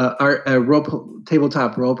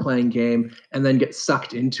tabletop role-playing game and then get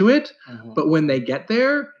sucked into it. But when they get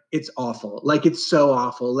there, it's awful. Like, it's so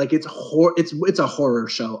awful. Like, it's a horror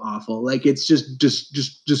show awful. Like, it's just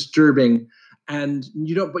disturbing. And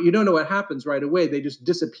you don't know what happens right away. They just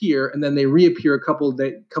disappear and then they reappear a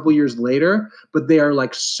couple years later, but they are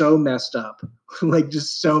like so messed up, like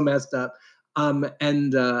just so messed up. And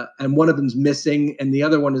one of them's missing, and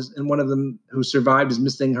one of them who survived is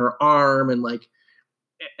missing her arm, and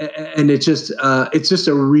it's just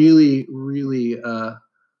a really, really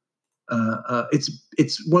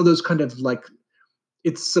it's one of those kind of like,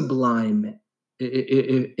 it's sublime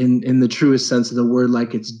in the truest sense of the word.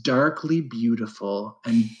 Like, it's darkly beautiful,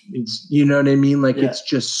 and it's, you know what I mean? Like, It's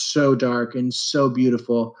just so dark and so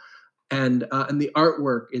beautiful. And the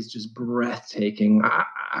artwork is just breathtaking.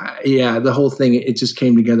 The whole thing, it just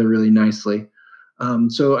came together really nicely.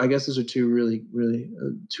 So I guess those are two really, really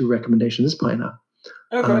two recommendations. Probably not.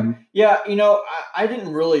 Okay. I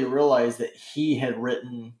didn't really realize that he had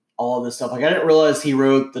written all of this stuff. Like, I didn't realize he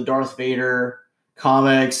wrote the Darth Vader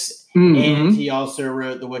comics, and he also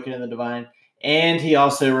wrote The Wicked and the Divine, and he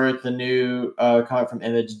also wrote the new comic from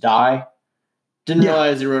Image, Die. Didn't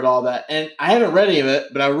realize he wrote all that. And I haven't read any of it,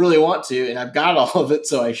 but I really want to, and I've got all of it,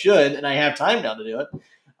 so I should, and I have time now to do it.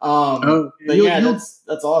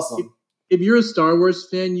 That's awesome. If you're a Star Wars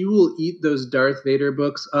fan, you will eat those Darth Vader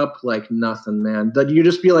books up like nothing, man. That you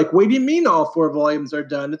just be like, what do you mean all 4 volumes are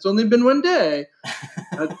done? It's only been one day.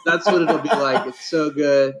 That's what it'll be like. It's so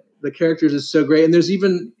good. The characters is so great. And there's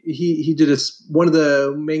even, he did one of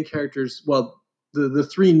the main characters, well, the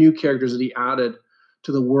 3 new characters that he added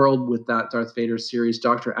to the world with that Darth Vader series,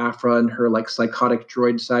 Dr. Aphra and her like psychotic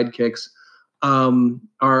droid sidekicks,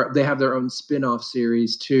 they have their own spin-off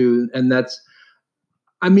series too. And that's,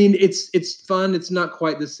 I mean, it's fun. It's not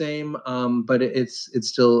quite the same, but it's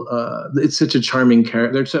still it's such a charming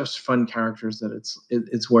character. They're such fun characters that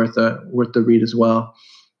it's worth the read as well.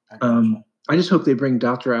 I just hope they bring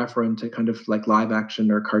Dr. Aphra into kind of like live action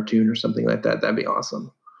or cartoon or something like that. That'd be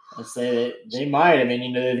awesome. I'd say they might. I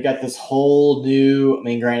mean, they've got this whole new. I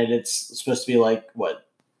mean, granted, it's supposed to be like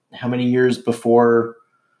how many years before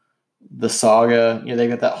the saga? They've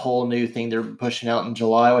got that whole new thing they're pushing out in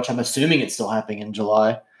July, which I'm assuming it's still happening in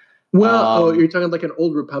July. Well, you're talking like an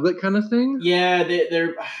Old Republic kind of thing? Yeah,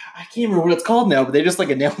 they're. I can't remember what it's called now, but they just like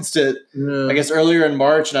announced it. Yeah. I guess earlier in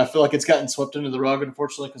March, and I feel like it's gotten swept under the rug,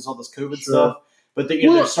 unfortunately, because all this COVID stuff. But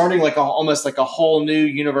they're starting like almost like a whole new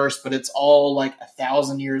universe, but it's all like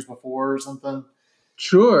 1,000 years before or something.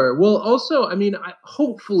 Sure. Well, also, I mean,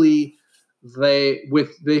 hopefully they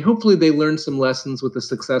learn some lessons with the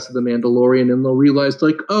success of The Mandalorian, and they'll realize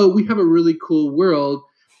like, oh, we have a really cool world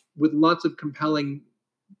with lots of compelling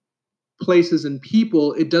places and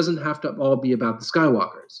people. It doesn't have to all be about the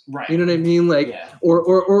Skywalkers, right? You know what I mean? Like,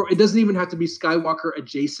 or it doesn't even have to be Skywalker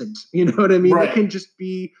adjacent. You know what I mean? Right. It can just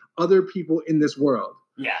be other people in this world.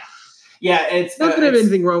 Yeah. It's not that I have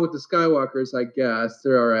anything wrong with the Skywalkers. I guess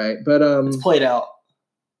they're all right, but it's played out,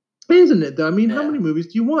 isn't it? Though, I mean, how many movies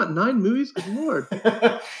do you want? 9 movies? Good Lord.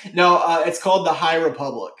 No, it's called The High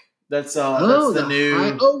Republic. That's the new.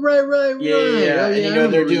 Right. Yeah.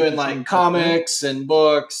 And they're doing like comics and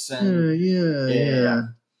books and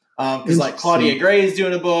because like Claudia Gray's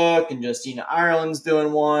doing a book and Justina Ireland's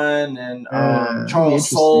doing one, and Charles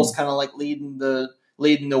Soule's kind of like leading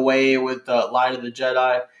the way with Light of the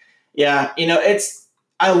Jedi. Yeah,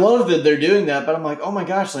 I love that they're doing that, but I'm like, oh my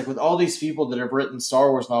gosh, like with all these people that have written Star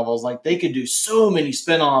Wars novels, like they could do so many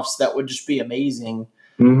spinoffs that would just be amazing.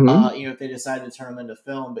 If they decided to turn them into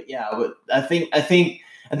film. But I think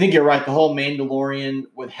you're right. The whole Mandalorian,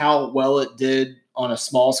 with how well it did on a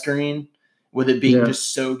small screen, with it being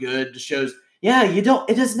just so good, just shows yeah, it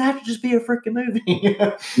doesn't have to just be a freaking movie.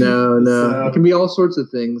 No, So- it can be all sorts of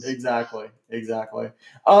things. Exactly.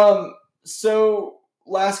 So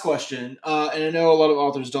last question, and I know a lot of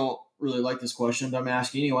authors don't really like this question, but I'm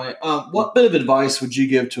asking anyway. What bit of advice would you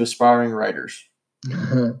give to aspiring writers?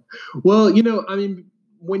 Well, I mean,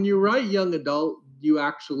 when you write young adult, you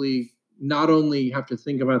actually not only have to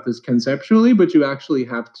think about this conceptually, but you actually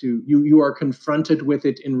have to you are confronted with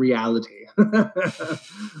it in reality.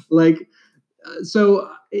 Like,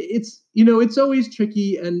 so it's always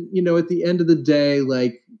tricky, and at the end of the day,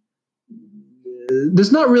 like,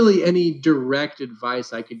 there's not really any direct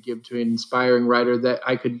advice I could give to an inspiring writer that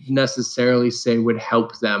I could necessarily say would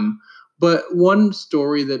help them. But one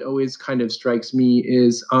story that always kind of strikes me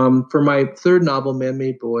is for my third novel,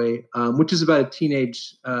 Man-Made Boy, which is about a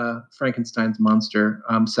teenage Frankenstein's monster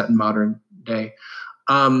set in modern day.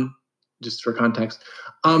 Just for context.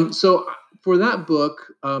 So for that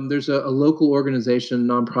book, there's a local organization,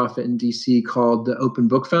 nonprofit in DC called the Open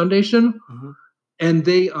Book Foundation. Mm-hmm. And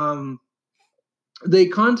they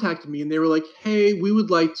contacted me and they were like, hey, we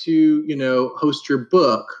would like to, host your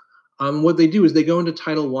book. What they do is they go into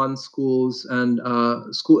Title I schools and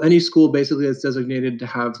any school basically that's designated to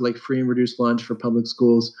have like free and reduced lunch for public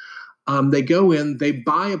schools. They go in, they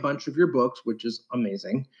buy a bunch of your books, which is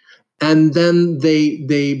amazing. And then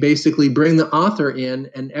they basically bring the author in,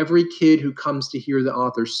 and every kid who comes to hear the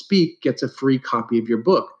author speak gets a free copy of your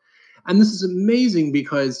book. And this is amazing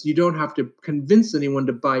because you don't have to convince anyone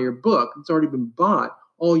to buy your book. It's already been bought.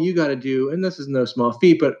 All you got to do, and this is no small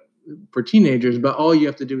feat, but for teenagers, but all you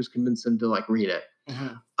have to do is convince them to like read it.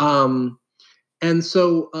 Mm-hmm. And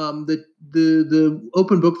so the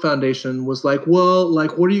Open Book Foundation was like, well,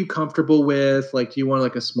 like, what are you comfortable with? Like, do you want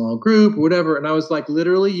like a small group or whatever? And I was like,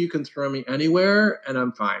 literally, you can throw me anywhere and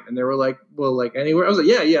I'm fine. And they were like, well, like anywhere? I was like,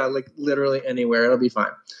 yeah, like literally anywhere. It'll be fine.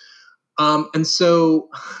 And so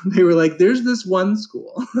they were like, there's this one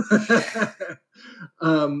school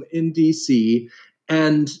in DC,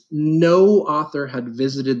 and no author had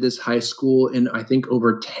visited this high school in, I think,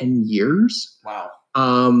 over 10 years. Wow.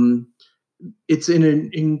 It's in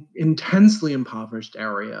an intensely impoverished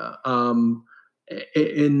area. And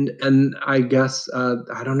I guess,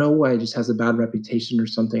 I don't know why it just has a bad reputation or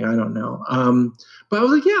something. I don't know. But I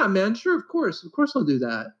was like, yeah, man, sure. Of course I'll do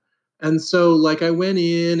that. And so like I went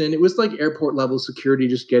in and it was like airport level security,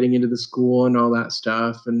 just getting into the school and all that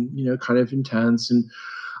stuff, and, kind of intense. And,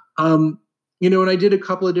 and I did a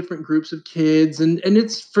couple of different groups of kids, and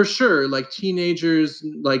it's for sure like teenagers,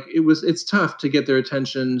 like it's tough to get their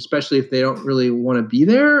attention, especially if they don't really want to be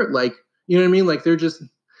there. Like, you know what I mean? Like they're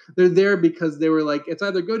there because they were like, it's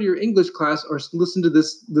either go to your English class or listen to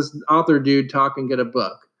this author dude talk and get a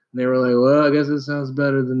book. And they were like, well, I guess it sounds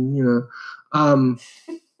better than,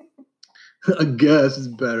 I guess it's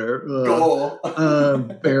better. Cool.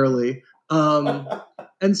 Barely.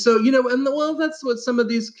 And so, well, that's what some of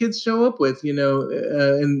these kids show up with,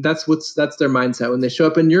 and that's their mindset when they show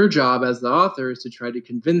up. And your job as the author is to try to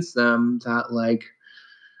convince them that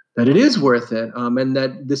it is worth it, and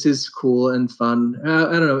that this is cool and fun.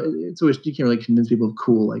 I don't know. It's always, you can't really convince people of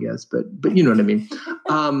cool, I guess, but you know what I mean.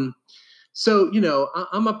 So,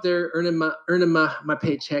 I'm up there earning my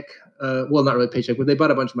paycheck. Well, not really paycheck, but they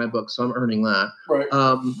bought a bunch of my books, so I'm earning that. Right.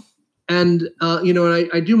 And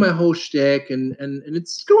I do my whole shtick, and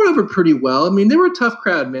it's going over pretty well. I mean, they were a tough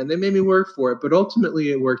crowd, man. They made me work for it, but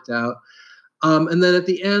ultimately it worked out. And then at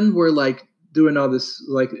the end, we're like doing all this.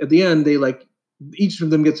 Like at the end, they like each of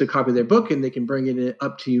them gets a copy of their book, and they can bring it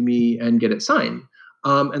up to me and get it signed.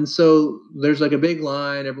 And so there's like a big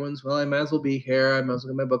line. Everyone's, well, I might as well be here. I might as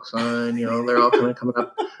well get my book signed. They're all kind of coming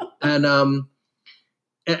up, and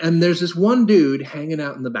there's this one dude hanging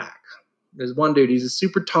out in the back. There's one dude. He's a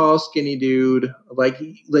super tall, skinny dude. Like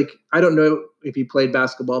I don't know if he played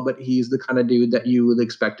basketball, but he's the kind of dude that you would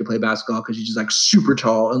expect to play basketball because he's just like super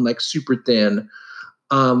tall and like super thin,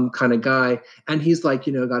 kind of guy. And he's like,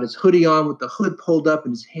 got his hoodie on with the hood pulled up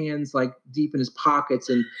and his hands like deep in his pockets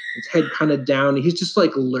and his head kind of down. He's just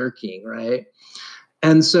like lurking, right?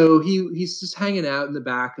 And so he's just hanging out in the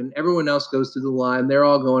back, and everyone else goes through the line. They're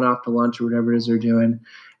all going off to lunch or whatever it is they're doing.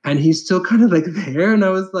 And he's still kind of like there. And I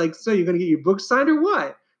was like, so you're going to get your book signed or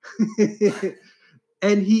what?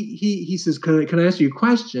 And he says, can I ask you a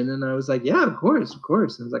question? And I was like, yeah, of course. I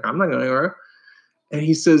was like, I'm not going anywhere. And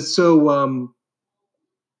he says, so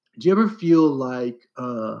do you ever feel like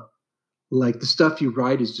the stuff you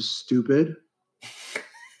write is just stupid?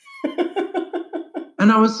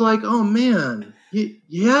 And I was like, oh, man,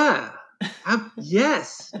 yeah.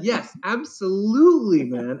 Yes, absolutely,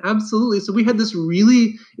 man. Absolutely. So we had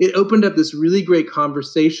it opened up this really great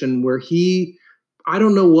conversation where he I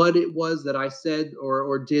don't know what it was that I said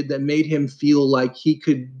or did that made him feel like he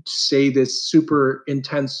could say this super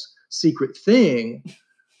intense secret thing.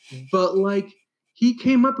 But like, he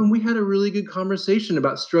came up and we had a really good conversation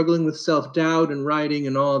about struggling with self-doubt and writing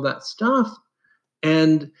and all of that stuff.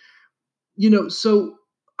 And, so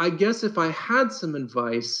I guess if I had some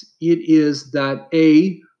advice, it is that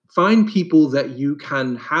find people that you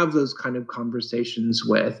can have those kind of conversations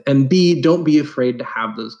with, and B, don't be afraid to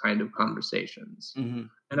have those kind of conversations. Mm-hmm.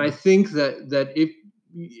 And I think that if,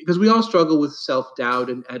 because we all struggle with self-doubt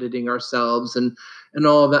and editing ourselves and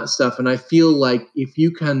all of that stuff. And I feel like if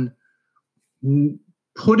you can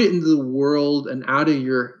put it into the world and out of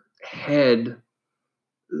your head,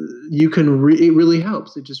 you can, it really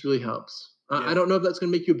helps. It just really helps. Yeah. I don't know if that's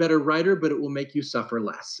going to make you a better writer, but it will make you suffer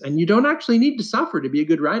less. And you don't actually need to suffer to be a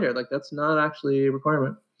good writer. Like, that's not actually a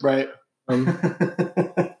requirement. Right.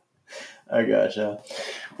 I gotcha.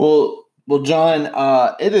 Well, John,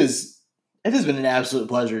 it has been an absolute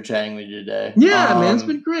pleasure chatting with you today. Yeah, man, it's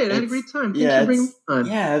been great. I had a great time. Thanks for bringing me on.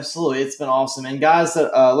 Yeah, absolutely. It's been awesome. And guys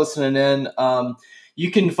that listening in, you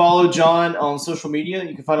can follow John on social media.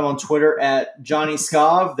 You can find him on Twitter at Johnny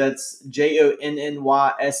Skov. That's JONNYSKOV.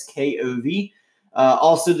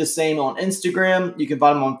 Also the same on Instagram. You can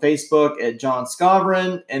find him on Facebook at John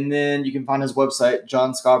Skavron. And then you can find his website,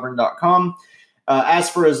 johnskavron.com. As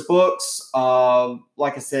for his books,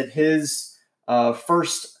 like I said, his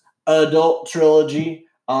first adult trilogy,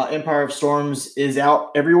 Empire of Storms, is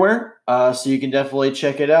out everywhere. So you can definitely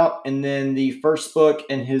check it out. And then the first book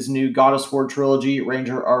in his new God of War trilogy,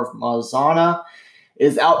 Ranger of Malzahn,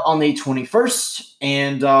 is out on the 21st.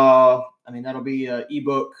 And that'll be an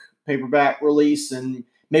ebook paperback release. And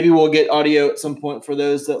maybe we'll get audio at some point for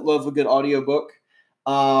those that love a good audio book.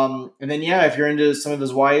 And then, if you're into some of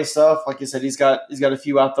his YA stuff, like I said, he's got a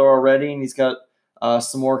few out there already, and he's got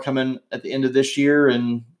some more coming at the end of this year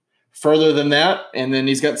and further than that. And then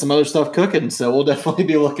he's got some other stuff cooking, so we'll definitely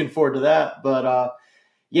be looking forward to that. But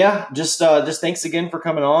just thanks again for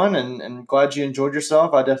coming on, and glad you enjoyed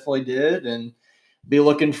yourself. I definitely did, and be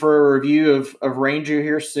looking for a review of Ranger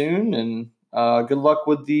here soon. And good luck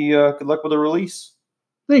with the release.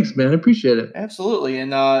 Thanks, man. I appreciate it. Absolutely.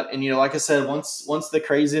 And like I said, once the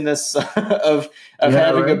craziness of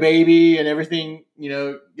having a baby and everything,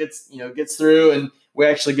 gets through and we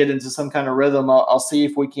actually get into some kind of rhythm, I'll see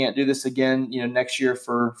if we can't do this again, next year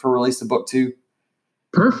for release of book 2.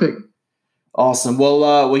 Perfect. Awesome.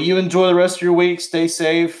 Well, you enjoy the rest of your week. Stay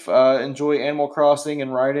safe. Enjoy Animal Crossing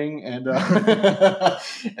and writing, and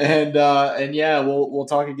we'll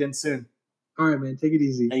talk again soon. All right, man. Take it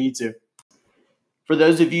easy. Hey, you too. For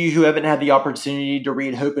those of you who haven't had the opportunity to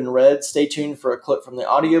read Hope and Red, stay tuned for a clip from the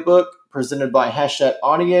audiobook presented by Hachette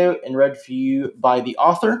Audio and read for you by the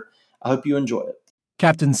author. I hope you enjoy it.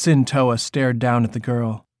 Captain Sin Toa stared down at the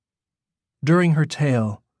girl. During her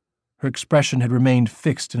tale, her expression had remained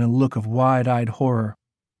fixed in a look of wide-eyed horror.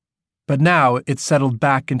 But now it settled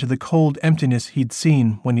back into the cold emptiness he'd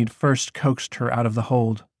seen when he'd first coaxed her out of the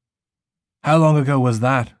hold. "How long ago was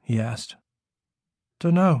that?" he asked.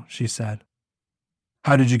 "Dunno," she said.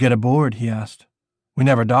 "How did you get aboard?" he asked. "We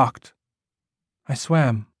never docked." "I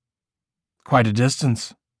swam." "Quite a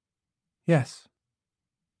distance." "Yes."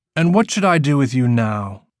 "And what should I do with you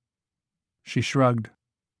now?" She shrugged.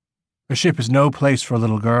 "A ship is no place for a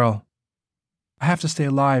little girl." "I have to stay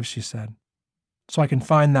alive," she said, "so I can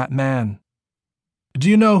find that man." "Do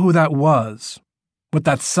you know who that was? What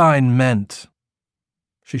that sign meant?"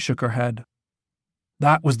 She shook her head.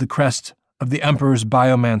 "That was the crest of the Emperor's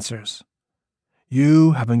biomancers.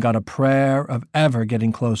 You haven't got a prayer of ever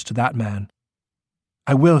getting close to that man."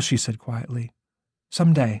 "I will," she said quietly.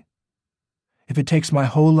 "Someday. If it takes my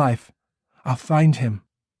whole life, I'll find him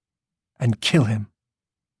and kill him."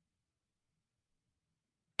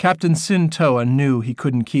 Captain Sin Toa knew he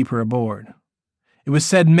couldn't keep her aboard. It was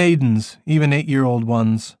said maidens, even 8-year-old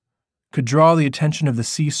ones, could draw the attention of the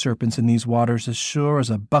sea serpents in these waters as sure as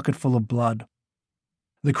a bucketful of blood.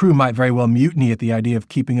 The crew might very well mutiny at the idea of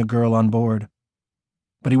keeping a girl on board.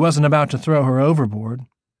 But he wasn't about to throw her overboard,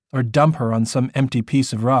 or dump her on some empty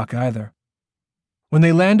piece of rock either. When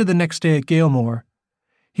they landed the next day at Galemore,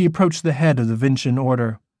 he approached the head of the Vincian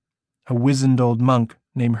order, a wizened old monk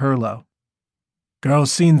named Hurlo.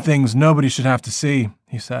 "Girl's seen things nobody should have to see,"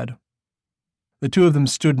 he said. The two of them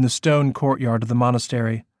stood in the stone courtyard of the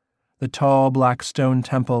monastery, the tall black stone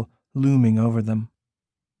temple looming over them.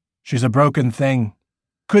 "She's a broken thing.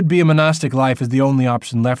 Could be a monastic life is the only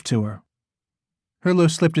option left to her." Hurlo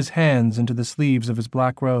slipped his hands into the sleeves of his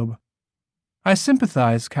black robe. "I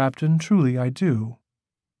sympathize, Captain, truly I do.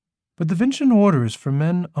 But the Vincian order is for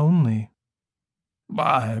men only."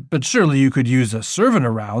 But surely you could use a servant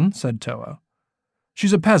around, said Toa.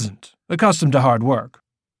 She's a peasant, accustomed to hard work.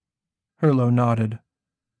 Hurlo nodded.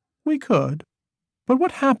 We could. But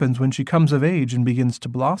what happens when she comes of age and begins to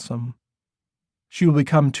blossom? She will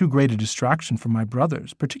become too great a distraction for my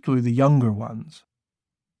brothers, particularly the younger ones.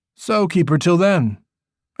 So keep her till then.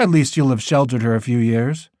 At least you'll have sheltered her a few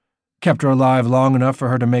years, kept her alive long enough for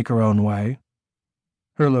her to make her own way.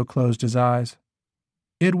 Hurlo closed his eyes.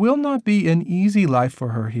 It will not be an easy life for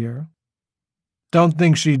her here. Don't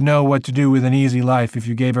think she'd know what to do with an easy life if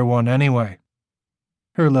you gave her one anyway.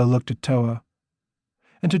 Hurlo looked at Toa,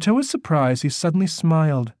 and to Toa's surprise he suddenly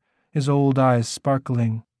smiled, his old eyes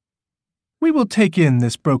sparkling. We will take in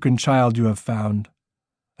this broken child you have found.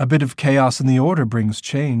 A bit of chaos in the order brings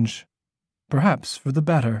change, perhaps for the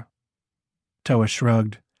better. Toa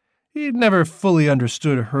shrugged. He'd never fully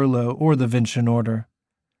understood Hurlo or the Vincian order.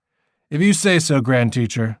 If you say so, Grand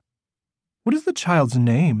Teacher. What is the child's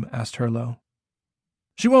name? Asked Hurlo.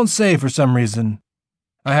 She won't say for some reason.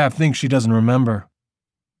 I half think she doesn't remember.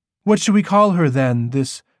 What should we call her then,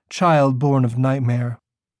 this child born of nightmare?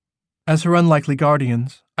 As her unlikely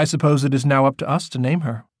guardians, I suppose it is now up to us to name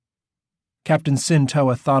her. Captain Sin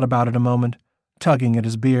Toa thought about it a moment, tugging at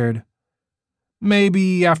his beard.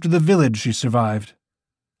 Maybe after the village she survived.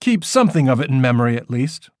 Keep something of it in memory at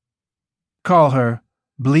least. Call her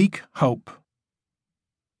Bleak Hope.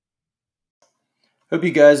 Hope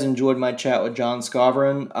you guys enjoyed my chat with John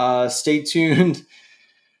Scovern. Stay tuned.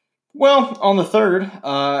 Well, on the 3rd,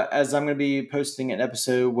 as I'm going to be posting an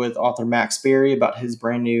episode with author Max Berry about his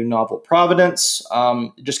brand new novel, Providence.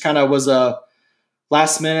 It just kind of was a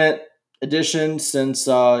last-minute addition since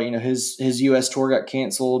his U.S. tour got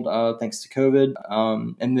canceled thanks to COVID.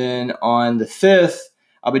 And then on the 5th,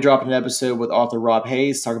 I'll be dropping an episode with author Rob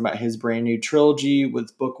Hayes talking about his brand new trilogy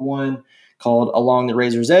with book 1 called Along the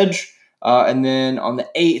Razor's Edge. And then on the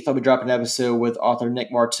 8th, I'll be dropping an episode with author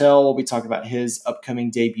Nick Martell. We'll be talking about his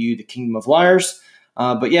upcoming debut, The Kingdom of Liars.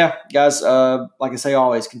 But yeah, guys, like I say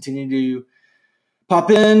always, continue to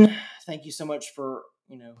pop in. Thank you so much for,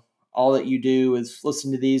 all that you do is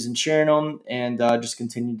listen to these and sharing them, and just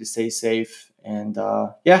continue to stay safe. And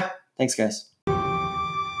yeah, thanks, guys.